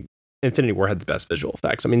speaking, Infinity War had the best visual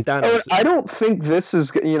effects. I mean, I don't think this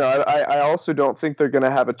is, I also don't think they're going to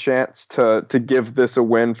have a chance to give this a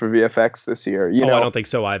win for VFX this year. I don't think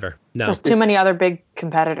so either. No. There's too many other big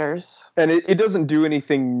competitors. And it doesn't do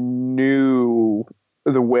anything new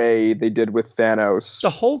the way they did with Thanos.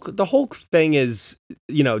 The Hulk thing is,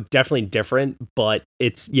 definitely different, but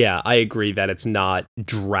I agree that it's not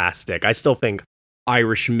drastic. I still think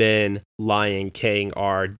Irishman, Lion King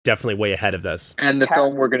are definitely way ahead of this. And the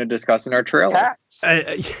film we're going to discuss in our trailer.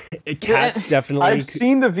 Cats definitely. I've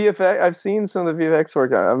seen the VFX. I've seen some of the VFX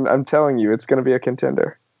work. I'm telling you, it's going to be a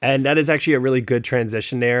contender. And that is actually a really good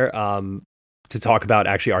transition there. to talk about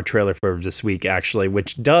actually our trailer for this week, actually,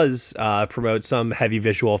 which does promote some heavy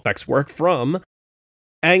visual effects work from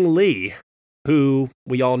Ang Lee, who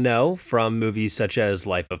we all know from movies such as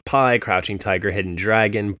Life of Pi, Crouching Tiger, Hidden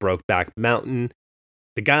Dragon, Brokeback Mountain.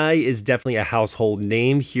 The guy is definitely a household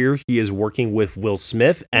name. Here he is working with Will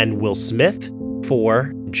Smith and Will Smith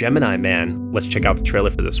for Gemini Man. Let's check out the trailer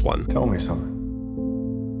for this one. Tell me something.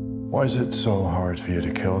 Why is it so hard for you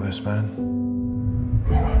to kill this man?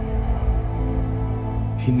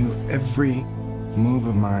 He knew every move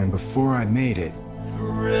of mine before I made it.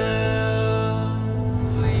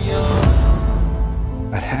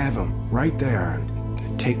 I'd have him right there.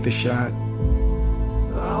 I'd take the shot.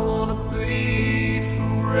 I wanna be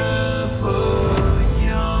forever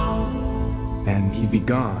young. And he'd be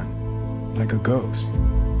gone, like a ghost.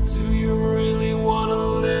 Do you really wanna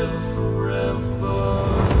live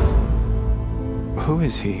forever? Who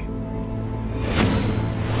is he? Do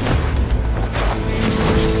you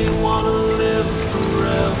really wanna live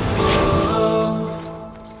forever?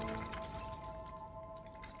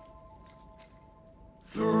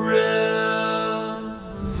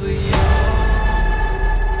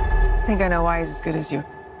 I think I know why he's as good as you.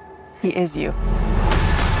 He is you.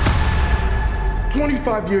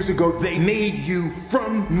 25 years ago, they made you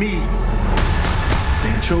from me.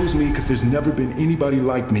 They chose me because there's never been anybody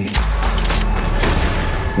like me.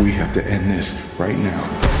 We have to end this right now.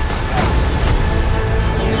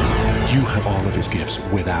 You have all of his gifts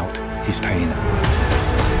without his pain.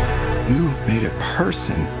 You made a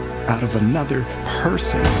person out of another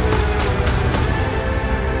person.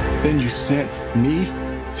 Then you sent me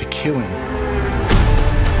to kill him.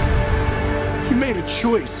 You made a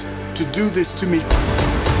choice to do this to me.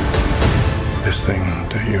 This thing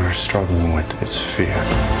that you're struggling with, it's fear.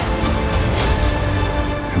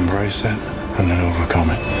 Embrace it and then overcome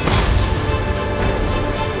it.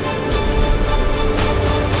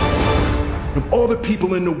 Of all the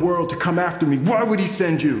people in the world to come after me, why would he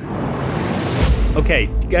send you? Okay,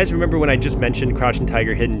 you guys remember when I just mentioned Crouching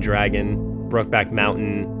Tiger, Hidden Dragon, Brokeback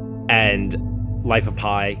Mountain, and Life of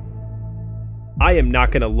Pi? I am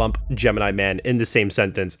not going to lump Gemini Man in the same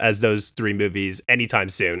sentence as those three movies anytime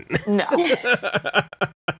soon. No.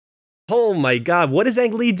 Oh my God, what is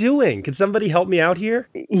Ang Lee doing? Can somebody help me out here?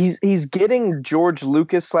 He's getting George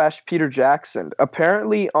Lucas / Peter Jackson.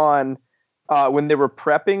 Apparently on when they were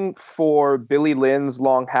prepping for Billy Lynn's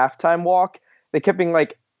long halftime walk, they kept being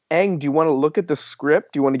like, Ang, do you want to look at the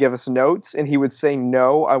script? Do you want to give us notes? And he would say,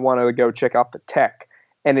 no, I want to go check out the tech.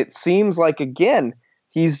 And it seems like, again,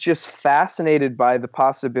 he's just fascinated by the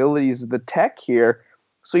possibilities of the tech here.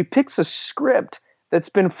 So he picks a script that's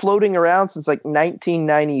been floating around since like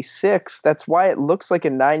 1996. That's why it looks like a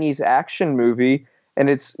 90s action movie. And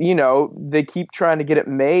it's, you know, they keep trying to get it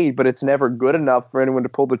made, but it's never good enough for anyone to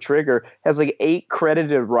pull the trigger. It has like 8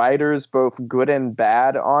 credited writers, both good and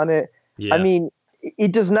bad, on it. Yeah. I mean,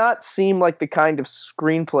 it does not seem like the kind of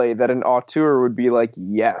screenplay that an auteur would be like,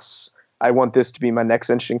 yes, I want this to be my next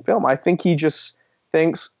interesting film. I think he just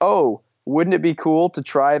thinks, oh, wouldn't it be cool to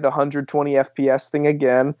try the 120 FPS thing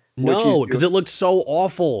again? No, because it looks so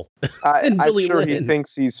awful. I'm sure he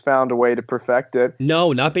thinks he's found a way to perfect it.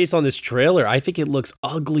 No, not based on this trailer. I think it looks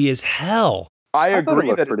ugly as hell. I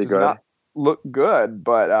agree that it does not look good,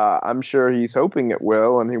 but I'm sure he's hoping it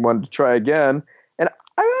will, and he wanted to try again. And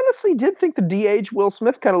I honestly did think the DH Will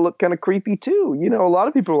Smith kind of looked kind of creepy too. You know, a lot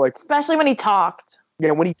of people are like... Especially when he talked.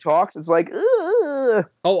 Yeah, when he talks, it's like, ugh.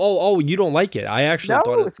 Oh, you don't like it. I actually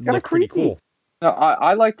thought it looked pretty cool. No,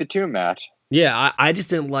 I liked it too, Matt. Yeah, I just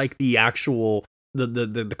didn't like the actual,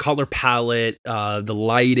 the color palette, the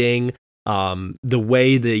lighting, the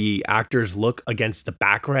way the actors look against the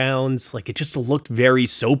backgrounds. Like, it just looked very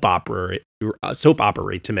soap opera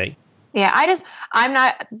to me. Yeah, I'm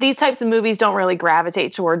not, these types of movies don't really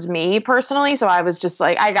gravitate towards me personally. So I was just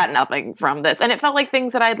like, I got nothing from this. And it felt like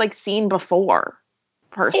things that I'd like seen before.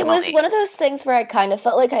 Personally. It was one of those things where I kind of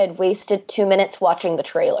felt like I had wasted 2 minutes watching the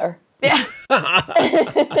trailer. Yeah. And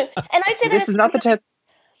I say this is not the type.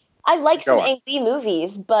 I like some Ang Lee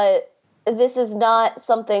movies, but this is not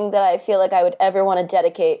something that I feel like I would ever want to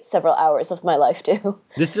dedicate several hours of my life to.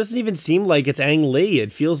 This doesn't even seem like it's Ang Lee.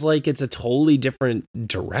 It feels like it's a totally different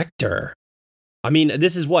director. I mean,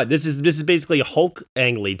 this is basically Hulk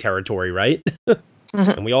Ang Lee territory, right?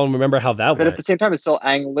 And we all remember how that went. But at the same time, it's still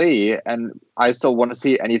Ang Lee, and I still want to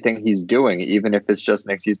see anything he's doing, even if it's just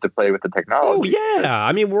an excuse to play with the technology. Oh, yeah.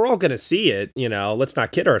 I mean, we're all going to see it, you know. Let's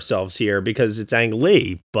not kid ourselves here because it's Ang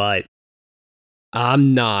Lee, but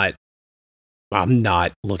I'm not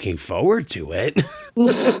looking forward to it.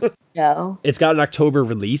 No. It's got an October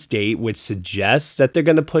release date, which suggests that they're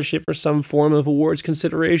going to push it for some form of awards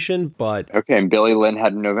consideration, but Okay, and Billy Lynn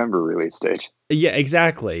had a November release date. yeah,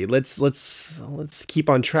 exactly. Let's keep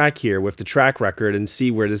on track here with the track record and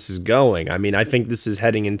see where this is going. I mean, I think this is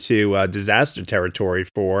heading into disaster territory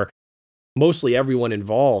for mostly everyone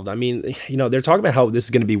involved. I mean, they're talking about how this is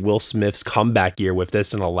going to be Will Smith's comeback year with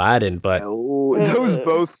this and Aladdin, but those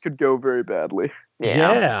both could go very badly.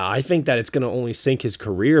 yeah, I think that it's going to only sink his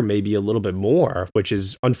career maybe a little bit more, which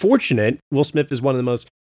is unfortunate. Will Smith is one of the most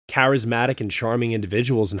charismatic and charming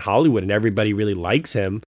individuals in Hollywood, and everybody really likes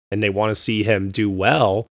him, and they want to see him do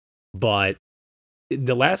well. But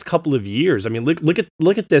the last couple of years, I mean, look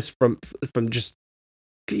at this from just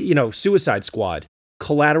Suicide Squad,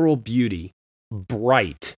 Collateral Beauty,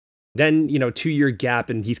 Bright. Then 2-year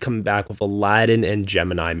gap, and he's coming back with Aladdin and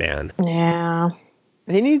Gemini Man. Yeah.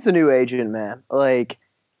 He needs a new agent, man. Like,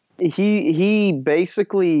 he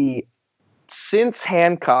basically, since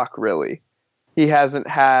Hancock, really, he hasn't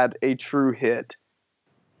had a true hit.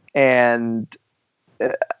 And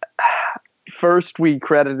first we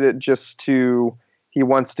credited it just to he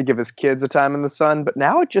wants to give his kids a time in the sun, but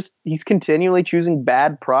now he's continually choosing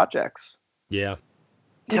bad projects. Yeah.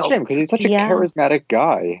 It's a shame because he's such a charismatic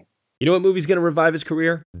guy. You know what movie's going to revive his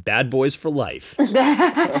career? Bad Boys for Life.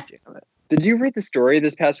 Did you read the story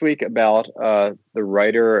this past week about the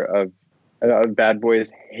writer of Bad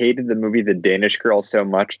Boys hated the movie The Danish Girl so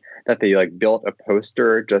much that they built a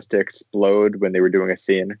poster just to explode when they were doing a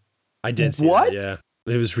scene? I did see that, yeah.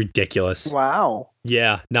 It was ridiculous. Wow.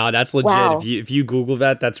 Yeah, no, that's legit. Wow. If you Google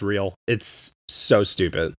that, that's real. It's so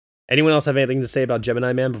stupid. Anyone else have anything to say about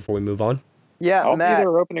Gemini Man before we move on? Yeah, I'll Matt. be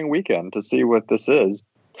there opening weekend to see what this is.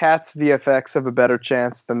 Cats VFX have a better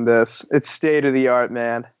chance than this. It's state of the art,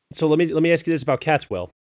 man. So let me ask you this about Cats, Will.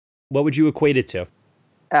 What would you equate it to?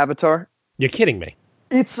 Avatar. You're kidding me.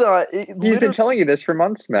 It's He's been telling you this for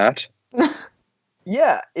months, Matt.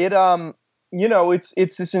 Yeah,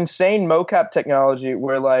 it's this insane mocap technology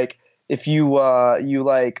where if you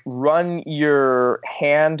run your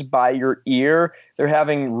hand by your ear, they're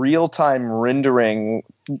having real-time rendering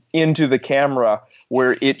into the camera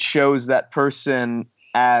where it shows that person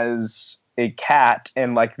as a cat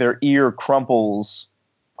and their ear crumples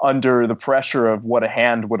under the pressure of what a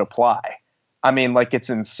hand would apply. I mean, it's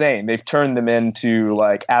insane. They've turned them into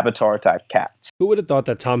Avatar type cats. Who would have thought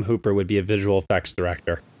that Tom Hooper would be a visual effects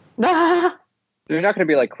director? They're not going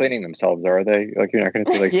to be cleaning themselves, are they? You're not going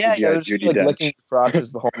to see yeah, CGI they're Judi just Dench. licking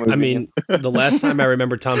crotches the whole movie. I mean, the last time I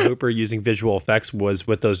remember Tom Hooper using visual effects was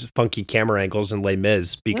with those funky camera angles in Les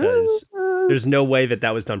Mis, because there's no way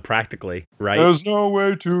that was done practically, right? There's no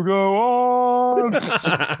way to go on.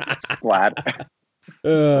 Splat.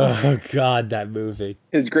 Oh God, that movie.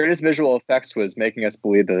 His greatest visual effects was making us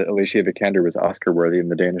believe that Alicia Vikander was Oscar worthy in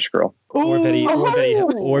The Danish Girl. Or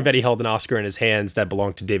that he held an Oscar in his hands that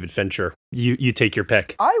belonged to David Fincher. You take your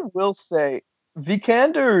pick. I will say,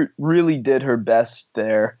 Vikander really did her best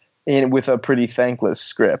there with a pretty thankless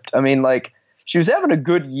script. I mean, she was having a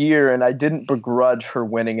good year, and I didn't begrudge her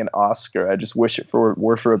winning an Oscar. I just wish it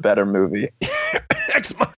were for a better movie.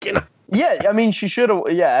 Ex Machina. Yeah, I mean, she should have.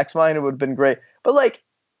 Yeah, Ex Machina would have been great. But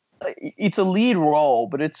it's a lead role,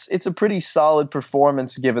 but it's a pretty solid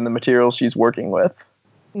performance given the material she's working with.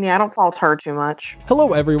 Yeah, I don't fault her too much.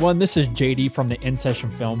 Hello, everyone. This is JD from the In Session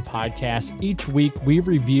Film Podcast. Each week, we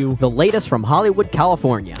review the latest from Hollywood,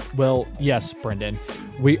 California. Well, yes, Brendan.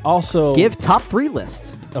 We also give top 3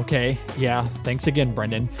 lists. Okay, yeah. Thanks again,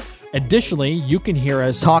 Brendan. Additionally, you can hear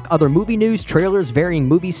us talk other movie news, trailers, varying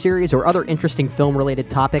movie series, or other interesting film-related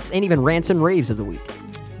topics, and even rants and raves of the week.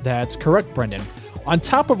 That's correct, Brendan. On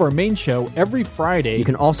top of our main show, every Friday, you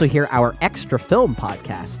can also hear our extra film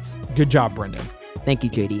podcasts. Good job, Brendan. Thank you,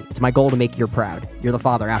 JD. It's my goal to make you proud. You're the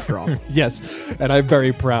father, after all. Yes, and I'm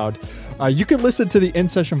very proud. You can listen to the In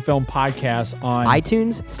Session Film Podcast on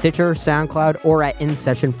iTunes, Stitcher, SoundCloud, or at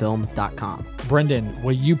InSessionFilm.com. Brendan,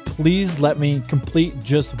 will you please let me complete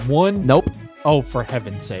just one? Nope. Oh, for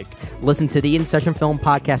heaven's sake. Listen to the In Session Film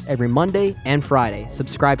Podcast every Monday and Friday.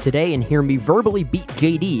 Subscribe today and hear me verbally beat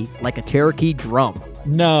JD like a Cherokee drum.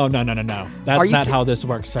 No. That's not how this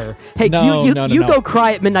works, sir. Hey, no, you go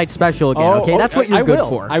cry at Midnight Special again, okay? That's what you're good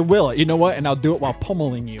for. I will. You know what? And I'll do it while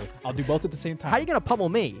pummeling you. I'll do both at the same time. How are you going to pummel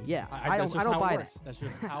me? Yeah, I don't buy that. That's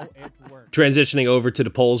just how it works. Transitioning over to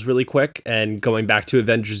the polls really quick and going back to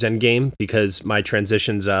Avengers Endgame, because my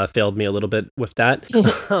transitions failed me a little bit with that.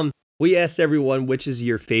 We asked everyone which is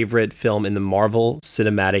your favorite film in the Marvel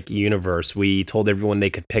Cinematic Universe. We told everyone they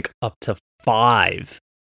could pick up to 5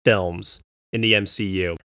 films in the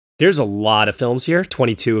MCU. There's a lot of films here,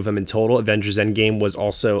 22 of them in total. Avengers Endgame was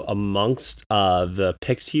also amongst the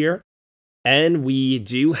picks here. And we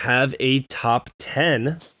do have a top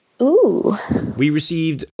 10. Ooh. We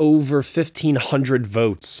received over 1,500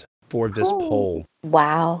 votes for this poll.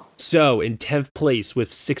 Wow. So, in 10th place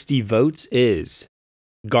with 60 votes is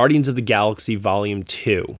Guardians of the Galaxy Volume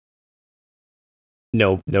 2.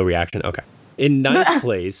 No reaction. Okay. In 9th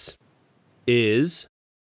place is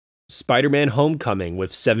Spider-Man Homecoming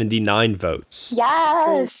with 79 votes.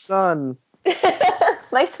 Yes. Son.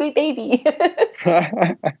 My sweet baby.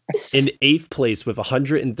 In 8th place with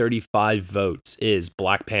 135 votes is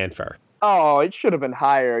Black Panther. Oh, it should have been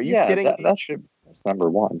higher. Are you kidding me? That's number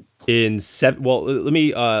one. Let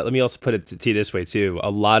me also put it to you this way too. A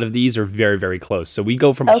lot of these are very, very close. So we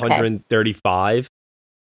go from 135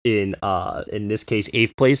 in this case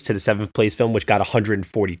 8th place to the 7th place film, which got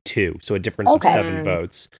 142. So a difference of 7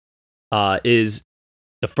 votes. Is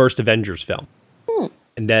the first Avengers film.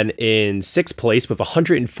 And then in 6th place with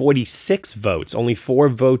 146 votes, only 4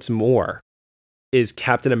 votes more, is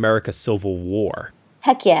Captain America Civil War.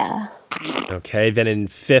 Heck yeah. Okay, then in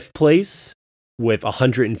 5th place with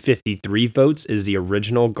 153 votes is the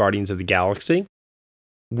original Guardians of the Galaxy.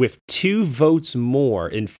 With 2 votes more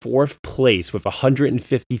in 4th place with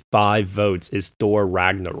 155 votes is Thor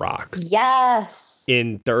Ragnarok. Yes.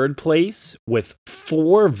 In 3rd place with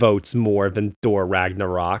 4 votes more than Thor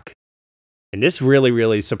Ragnarok. And this really,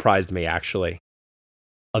 really surprised me, actually.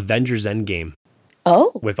 Avengers Endgame.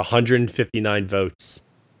 Oh. With 159 votes.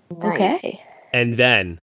 Okay. And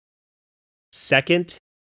then, 2nd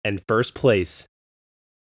and 1st place,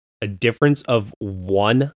 a difference of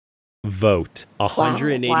 1 vote.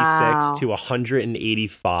 186 to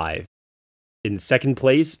 185. In 2nd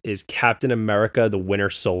place is Captain America, the Winter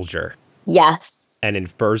Soldier. Yes. And in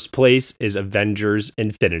 1st place is Avengers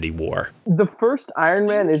Infinity War. The first Iron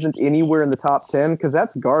Man isn't anywhere in the top 10 because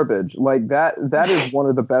that's garbage. Like that is one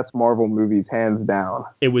of the best Marvel movies, hands down.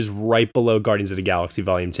 It was right below Guardians of the Galaxy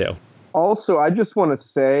Volume 2. Also, I just want to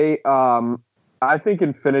say, I think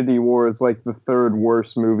Infinity War is like the 3rd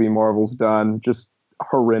worst movie Marvel's done. Just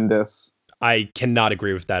horrendous. I cannot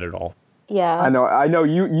agree with that at all. Yeah. I know.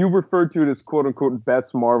 You referred to it as quote unquote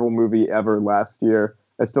best Marvel movie ever last year.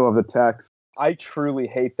 I still have the text. I truly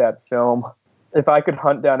hate that film. If I could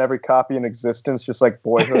hunt down every copy in existence, just like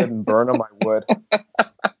Boyhood, and burn them, I would.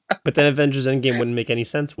 But then Avengers Endgame wouldn't make any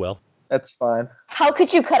sense, Will. That's fine. How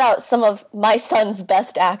could you cut out some of my son's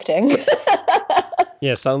best acting?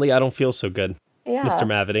 Yeah, suddenly I don't feel so good, Yeah. Mr.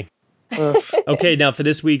 Mavity. Okay, now for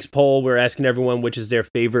this week's poll, we're asking everyone which is their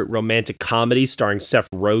favorite romantic comedy starring Seth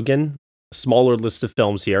Rogen. A smaller list of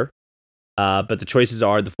films here. But the choices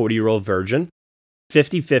are The 40-Year-Old Virgin,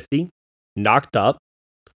 50-50, Knocked Up,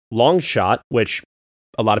 Long Shot, which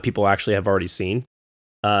a lot of people actually have already seen,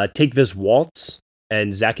 Take This Waltz,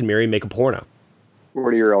 and Zack and Miri Make a Porno.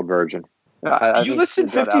 40-Year-Old Virgin. You listed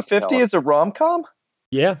 50-50 as a rom-com?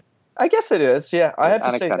 Yeah. I guess it is, yeah. I have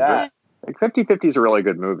to say that. Like 50-50 is a really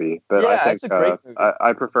good movie, but I think it's a great movie.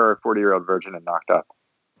 I prefer 40-Year-Old Virgin and Knocked Up.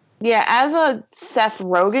 Yeah, as a Seth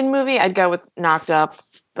Rogen movie, I'd go with Knocked Up,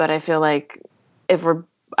 but I feel like if we're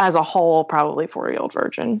as a whole, probably 40-Year-Old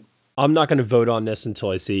Virgin. I'm not going to vote on this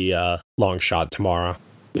until I see Long Shot tomorrow.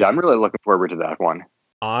 Yeah, I'm really looking forward to that one.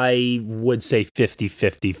 I would say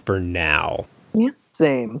 50-50 for now. Yeah.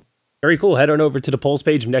 Same. Very cool. Head on over to the polls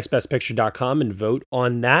page of nextbestpicture.com and vote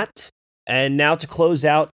on that. And now to close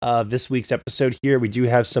out this week's episode here, we do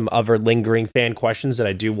have some other lingering fan questions that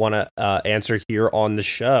I do want to answer here on the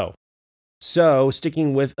show. So,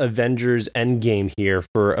 sticking with Avengers Endgame here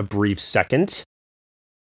for a brief second.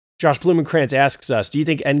 Josh Blumenkrantz asks us, do you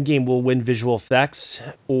think Endgame will win visual effects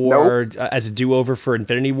or as a do-over for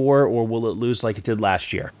Infinity War, or will it lose like it did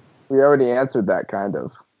last year? We already answered that, kind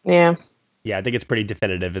of. Yeah. Yeah, I think it's pretty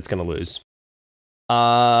definitive it's going to lose.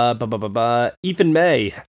 Ethan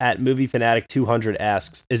May at Movie Fanatic 200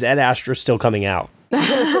 asks, is Ed Astra still coming out?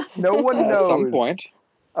 No one knows. At some point.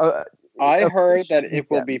 I heard that it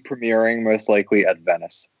will be premiering most likely at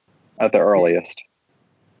Venice at the earliest.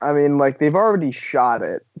 I mean, like, they've already shot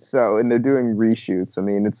it, and they're doing reshoots. I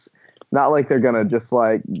mean, it's not like they're going to just,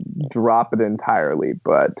 like, drop it entirely,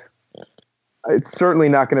 but it's certainly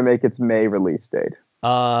not going to make its May release date.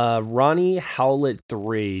 Ronnie Howlett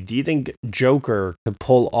 3, do you think Joker could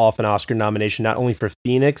pull off an Oscar nomination not only for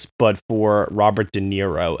Phoenix, but for Robert De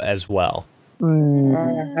Niro as well?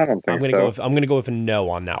 I don't think so. I'm going to go with a no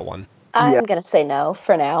on that one. I'm going to say no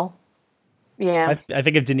for now. Yeah. I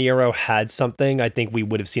think if De Niro had something, I think we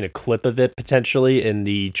would have seen a clip of it potentially in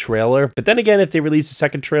the trailer. But then again, if they release a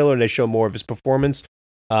second trailer and they show more of his performance,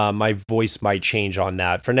 my voice might change on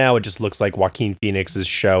that. For now, it just looks like Joaquin Phoenix's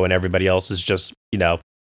show and everybody else is just,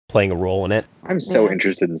 playing a role in it. I'm so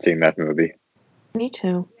interested in seeing that movie. Me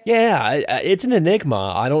too. Yeah, it's an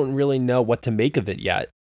enigma. I don't really know what to make of it yet.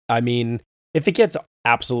 I mean, if it gets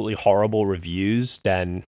absolutely horrible reviews,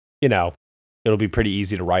 then, it'll be pretty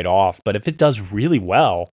easy to write off. But if it does really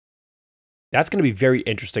well, that's going to be very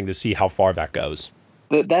interesting to see how far that goes.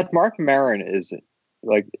 That Mark Maron is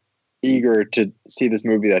eager to see this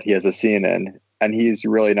movie that he has a scene in, and he's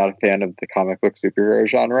really not a fan of the comic book superhero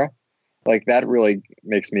genre. That really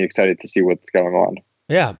makes me excited to see what's going on.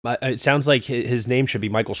 Yeah, it sounds like his name should be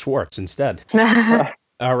Michael Schwartz instead.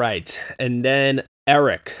 All right. And then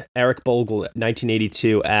Eric Bogle,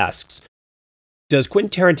 1982, asks, does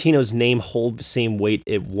Quentin Tarantino's name hold the same weight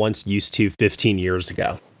it once used to 15 years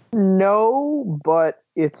ago? No, but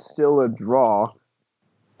it's still a draw.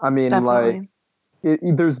 I mean, Definitely.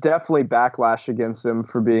 There's definitely backlash against him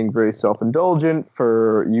for being very self-indulgent,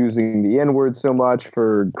 for using the N-word so much,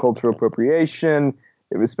 for cultural appropriation,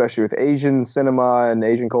 especially with Asian cinema and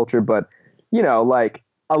Asian culture. But,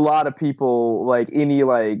 a lot of people, any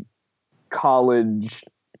college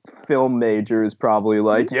film major is probably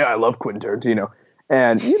yeah, I love Quentin Tarantino.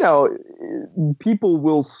 And, people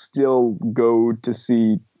will still go to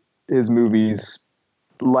see his movies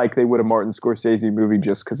like they would a Martin Scorsese movie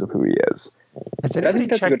just because of who he is. Has anybody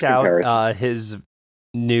checked out his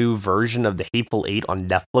new version of The Hateful Eight on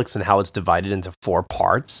Netflix and how it's divided into 4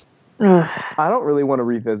 parts? I don't really want to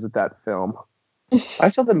revisit that film. I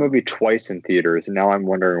saw the movie twice in theaters, and now I'm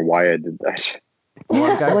wondering why I did that.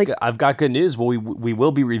 Well, I've got good news. Well, we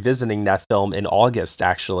will be revisiting that film in August,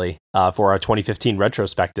 actually, for our 2015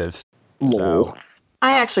 retrospective. So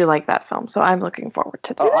I actually like that film, so I'm looking forward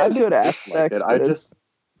to that. I good aspects.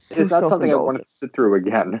 It's not something I wanted to sit through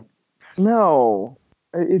again. No,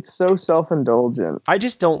 it's so self-indulgent. I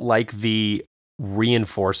just don't like the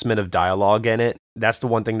reinforcement of dialogue in it. That's the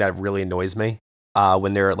one thing that really annoys me.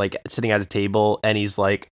 When they're sitting at a table and he's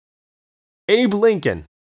like, Abe Lincoln,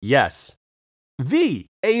 yes. The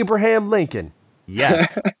Abraham Lincoln,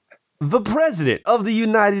 yes. The President of the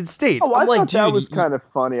United States. Oh, I thought that was kind of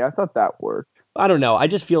funny. I thought that worked. I don't know. I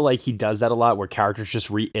just feel like he does that a lot where characters just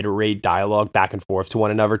reiterate dialogue back and forth to one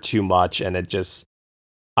another too much. And it just,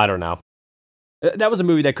 I don't know. That was a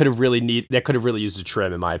movie that could have really used a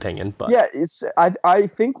trim, in my opinion. But yeah, I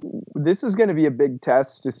think this is going to be a big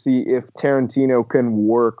test to see if Tarantino can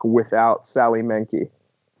work without Sally Menke,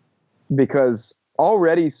 because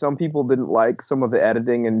already some people didn't like some of the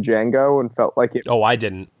editing in Django and felt like it. Oh, I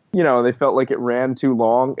didn't. They felt like it ran too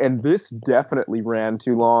long, and this definitely ran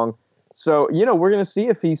too long. So, we're going to see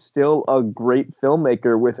if he's still a great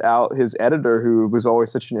filmmaker without his editor, who was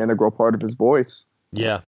always such an integral part of his voice.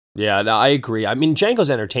 Yeah. Yeah, no, I agree. I mean, Django's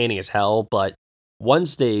entertaining as hell, but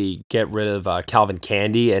once they get rid of Calvin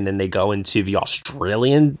Candy and then they go into the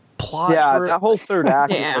Australian plot. Yeah, that whole third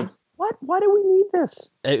act. Yeah. What? Why do we need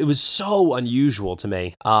this? It was so unusual to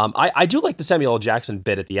me. I do like the Samuel L. Jackson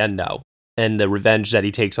bit at the end, though, and the revenge that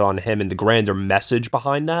he takes on him and the grander message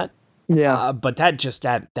behind that. Yeah. But that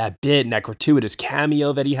bit and that gratuitous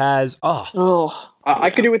cameo that he has. Oh. I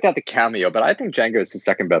could do without the cameo, but I think Django is the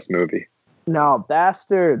second best movie. No,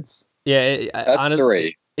 Bastards. Yeah, that's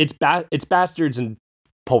honestly, 3. It's Bastards and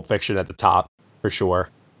Pulp Fiction at the top for sure.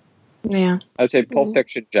 Yeah, I'd say Pulp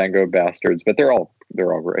Fiction, Django, Bastards, but they're all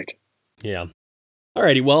great. Yeah.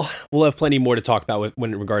 Alrighty, well, we'll have plenty more to talk about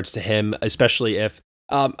when in regards to him, especially if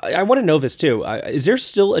I want to know this too. Is there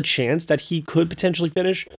still a chance that he could potentially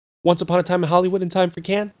finish Once Upon a Time in Hollywood in time for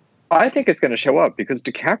Cannes? I think it's going to show up because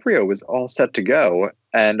DiCaprio was all set to go,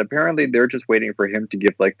 and apparently they're just waiting for him to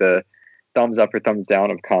give the thumbs up or thumbs down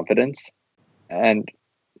of confidence. And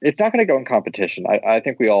it's not going to go in competition. I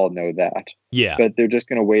think we all know that. Yeah. But they're just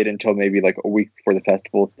going to wait until maybe a week before the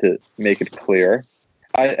festival to make it clear.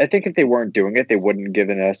 I think if they weren't doing it, they wouldn't have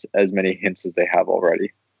given us as many hints as they have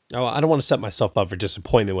already. Oh, I don't want to set myself up for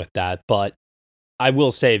disappointment with that, but I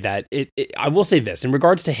will say that I will say this in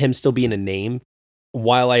regards to him still being a name.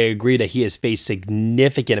 While I agree that he has faced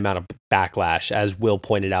significant amount of backlash, as Will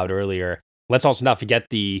pointed out earlier, let's also not forget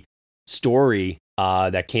the story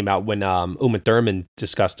that came out when Uma Thurman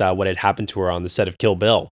discussed what had happened to her on the set of Kill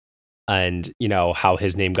Bill, and how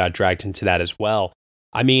his name got dragged into that as well.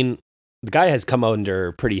 I mean, the guy has come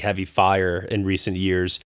under pretty heavy fire in recent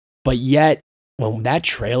years, but yet when that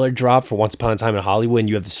trailer dropped for Once Upon a Time in Hollywood, and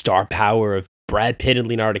you have the star power of Brad Pitt and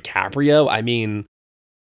Leonardo DiCaprio, I mean,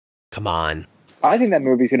 come on. I think that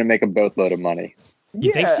movie's going to make a boatload of money.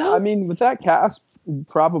 You think so? I mean, with that cast,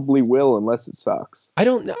 probably will unless it sucks. I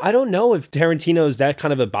don't know if Tarantino's that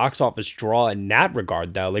kind of a box office draw in that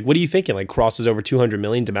regard, though. Like, what are you thinking? Like, crosses over 200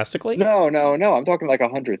 million domestically? No. I'm talking like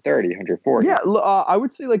 130, 140. Yeah, I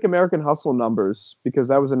would say like American Hustle numbers, because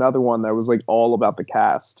that was another one that was like all about the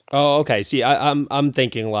cast. Oh, okay. See, I'm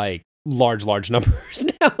thinking like large numbers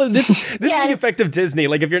now. This is the effect of Disney.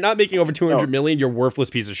 Like, if you're not making over 200 million, you're a worthless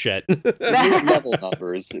piece of shit. Mid-level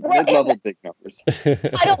numbers. Mid-level big numbers.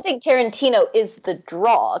 I don't think Tarantino is the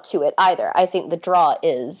draw to it either. I think the draw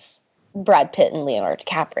is Brad Pitt and Leonardo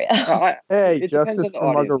DiCaprio. Hey, it justice depends on the for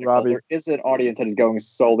Margot audience. Robbie. There is an audience that is going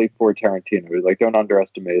solely for Tarantino. Like, don't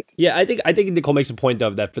underestimate. Yeah, I think Nicole makes a point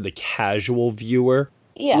of that for the casual viewer.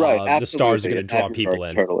 Yeah, right. The stars are going to draw people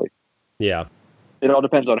in. Totally. Yeah. It all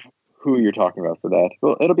depends on who you're talking about for that.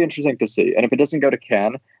 Well, it'll be interesting to see. And if it doesn't go to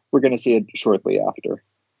Cannes, we're going to see it shortly after.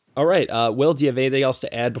 All right. Will, do you have anything else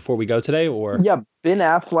to add before we go today? Or Yeah, Ben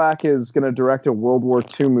Affleck is going to direct a World War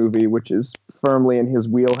II movie, which is firmly in his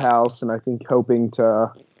wheelhouse, and I think hoping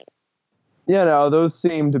to, those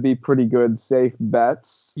seem to be pretty good, safe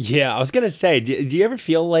bets. Yeah, I was gonna say, do you ever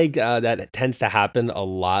feel like that tends to happen a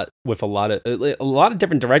lot with a lot of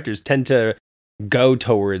different directors tend to go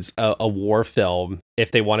towards a war film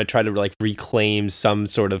if they want to try to like reclaim some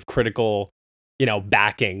sort of critical,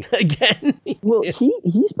 backing again. Well,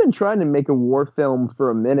 he's been trying to make a war film for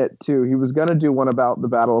a minute too. He was gonna do one about the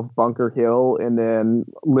Battle of Bunker Hill, and then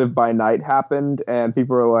Live by Night happened, and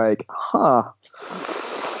people were like,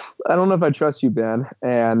 I don't know if I trust you, Ben.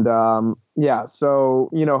 And so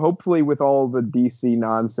hopefully with all the DC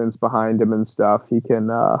nonsense behind him and stuff, he can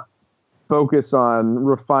focus on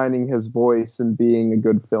refining his voice and being a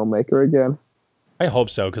good filmmaker again. I hope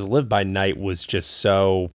so, because Live by Night was just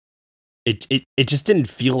so. It just didn't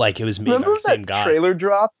feel like it was made by the same guy. Trailer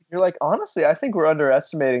dropped. You're like, honestly, I think we're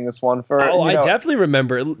underestimating this one. I definitely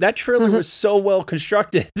remember that trailer was so well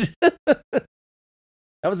constructed.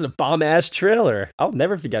 That was a bomb-ass trailer. I'll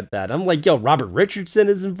never forget that. I'm like, yo, Robert Richardson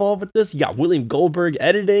is involved with this. You got William Goldberg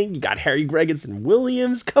editing. You got Harry Gregson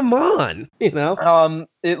Williams. Come on,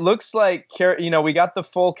 It looks like, we got the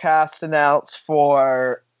full cast announced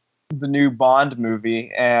for the new Bond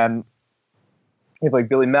movie, and you have like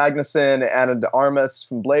Billy Magnuson, Ana de Armas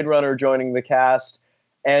from Blade Runner joining the cast,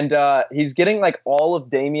 and he's getting like all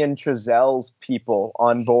of Damien Chazelle's people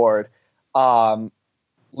on board.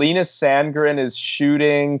 Lena Sandgren is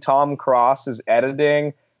shooting. Tom Cross is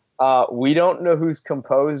editing. We don't know who's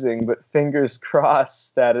composing, but fingers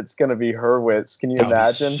crossed that it's going to be Hurwitz. Can you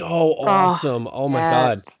imagine? So awesome. Oh my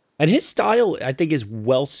God. And his style, I think, is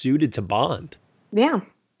well suited to Bond. Yeah.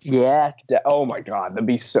 Yeah. Oh my God. That'd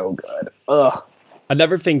be so good. Ugh.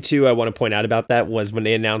 Another thing, too, I want to point out about that was when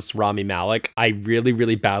they announced Rami Malek, I really,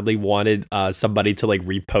 really badly wanted somebody to like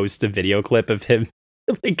repost a video clip of him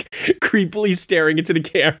like creepily staring into the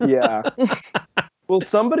camera. Yeah. Well,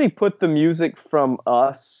 somebody put the music from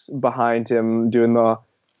Us behind him doing the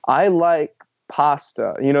I like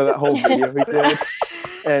pasta. That whole video he did.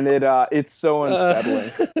 And it's so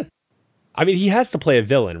unsettling. I mean, he has to play a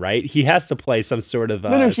villain, right? He has to play some sort of...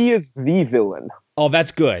 No, he is the villain. Oh,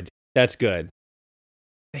 that's good. That's good.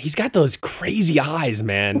 He's got those crazy eyes,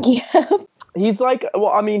 man. Yeah. He's like...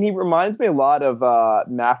 Well, I mean, he reminds me a lot of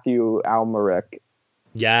Matthew Almeric.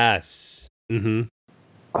 Yes. Mm-hmm.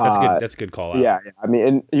 That's good. That's a good call out. Yeah. I mean,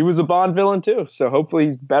 and he was a Bond villain, too. So hopefully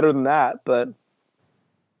he's better than that, but...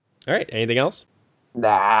 All right. Anything else?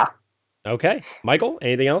 Nah. Okay. Michael,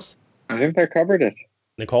 anything else? I think I covered it.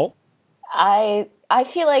 Nicole? I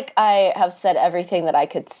feel like I have said everything that I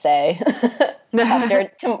could say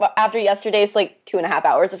after yesterday's like 2.5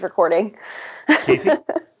 hours of recording. Casey?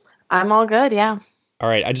 I'm all good, yeah. All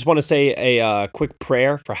right, I just want to say a quick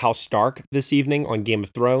prayer for House Stark this evening on Game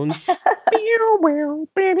of Thrones. I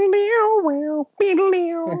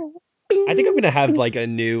think I'm going to have like a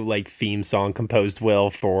new like theme song composed, Will,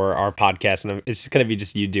 for our podcast, and it's going to be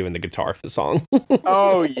just you doing the guitar for the song.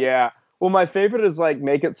 Oh, yeah. Well, my favorite is like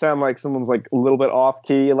make it sound like someone's like a little bit off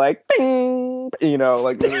key, like bing,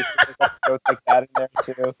 like really notes like that in there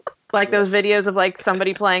too. Like those videos of like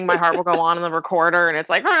somebody playing My Heart Will Go On in the recorder, and it's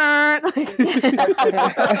like. I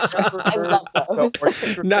love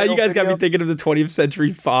those. Now you guys got me thinking of the 20th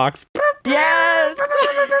Century Fox. Yes.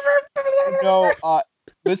 No,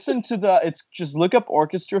 listen to just look up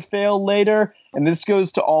Orchestra Fail later, and this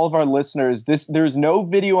goes to all of our listeners. There's no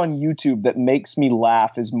video on YouTube that makes me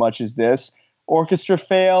laugh as much as this. Orchestra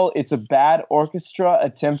Fail, it's a bad orchestra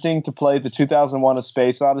attempting to play the 2001 A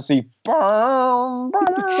Space Odyssey.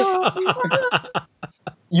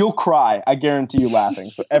 You'll cry. I guarantee you laughing.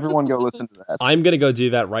 So everyone go listen to that. I'm going to go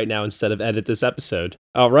do that right now instead of edit this episode.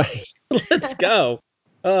 All right, let's go.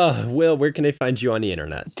 Will, where can they find you on the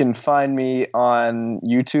internet? You can find me on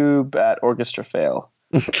YouTube at Orchestra Fail.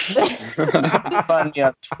 Find me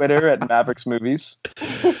on Twitter at Mavericks Movies.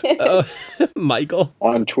 Michael?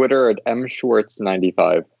 On Twitter at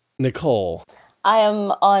mschwartz95. Nicole? I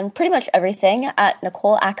am on pretty much everything at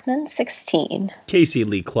Nicole Ackman 16. Casey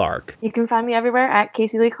Lee Clark. You can find me everywhere at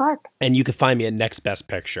Casey Lee Clark. And you can find me at Next Best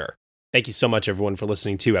Picture. Thank you so much, everyone, for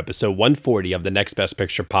listening to episode 140 of the Next Best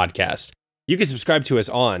Picture podcast. You can subscribe to us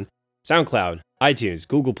on SoundCloud, iTunes,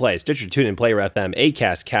 Google Play, Stitcher, TuneIn, Player FM,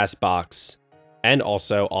 Acast, CastBox, and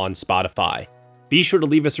also on Spotify. Be sure to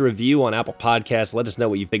leave us a review on Apple Podcasts. Let us know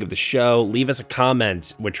what you think of the show. Leave us a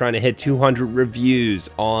comment. We're trying to hit 200 reviews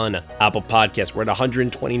on Apple Podcasts. We're at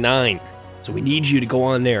 129. So we need you to go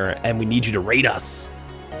on there and we need you to rate us.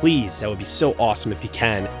 Please, that would be so awesome if you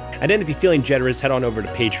can. And then if you're feeling generous, head on over to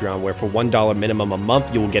Patreon, where for $1 minimum a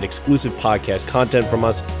month, you will get exclusive podcast content from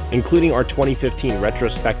us, including our 2015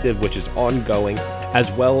 retrospective, which is ongoing,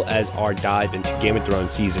 as well as our dive into Game of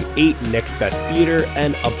Thrones Season 8, Next Best Theater,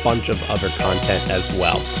 and a bunch of other content as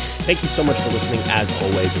well. Thank you so much for listening, as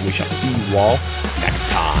always, and we shall see you all next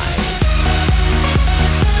time.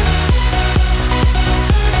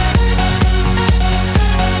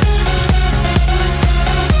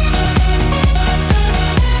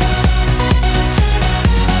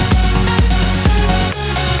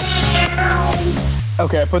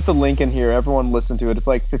 Okay, I put the link in here. Everyone listen to it. It's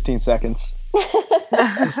like 15 seconds.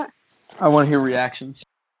 I want to hear reactions.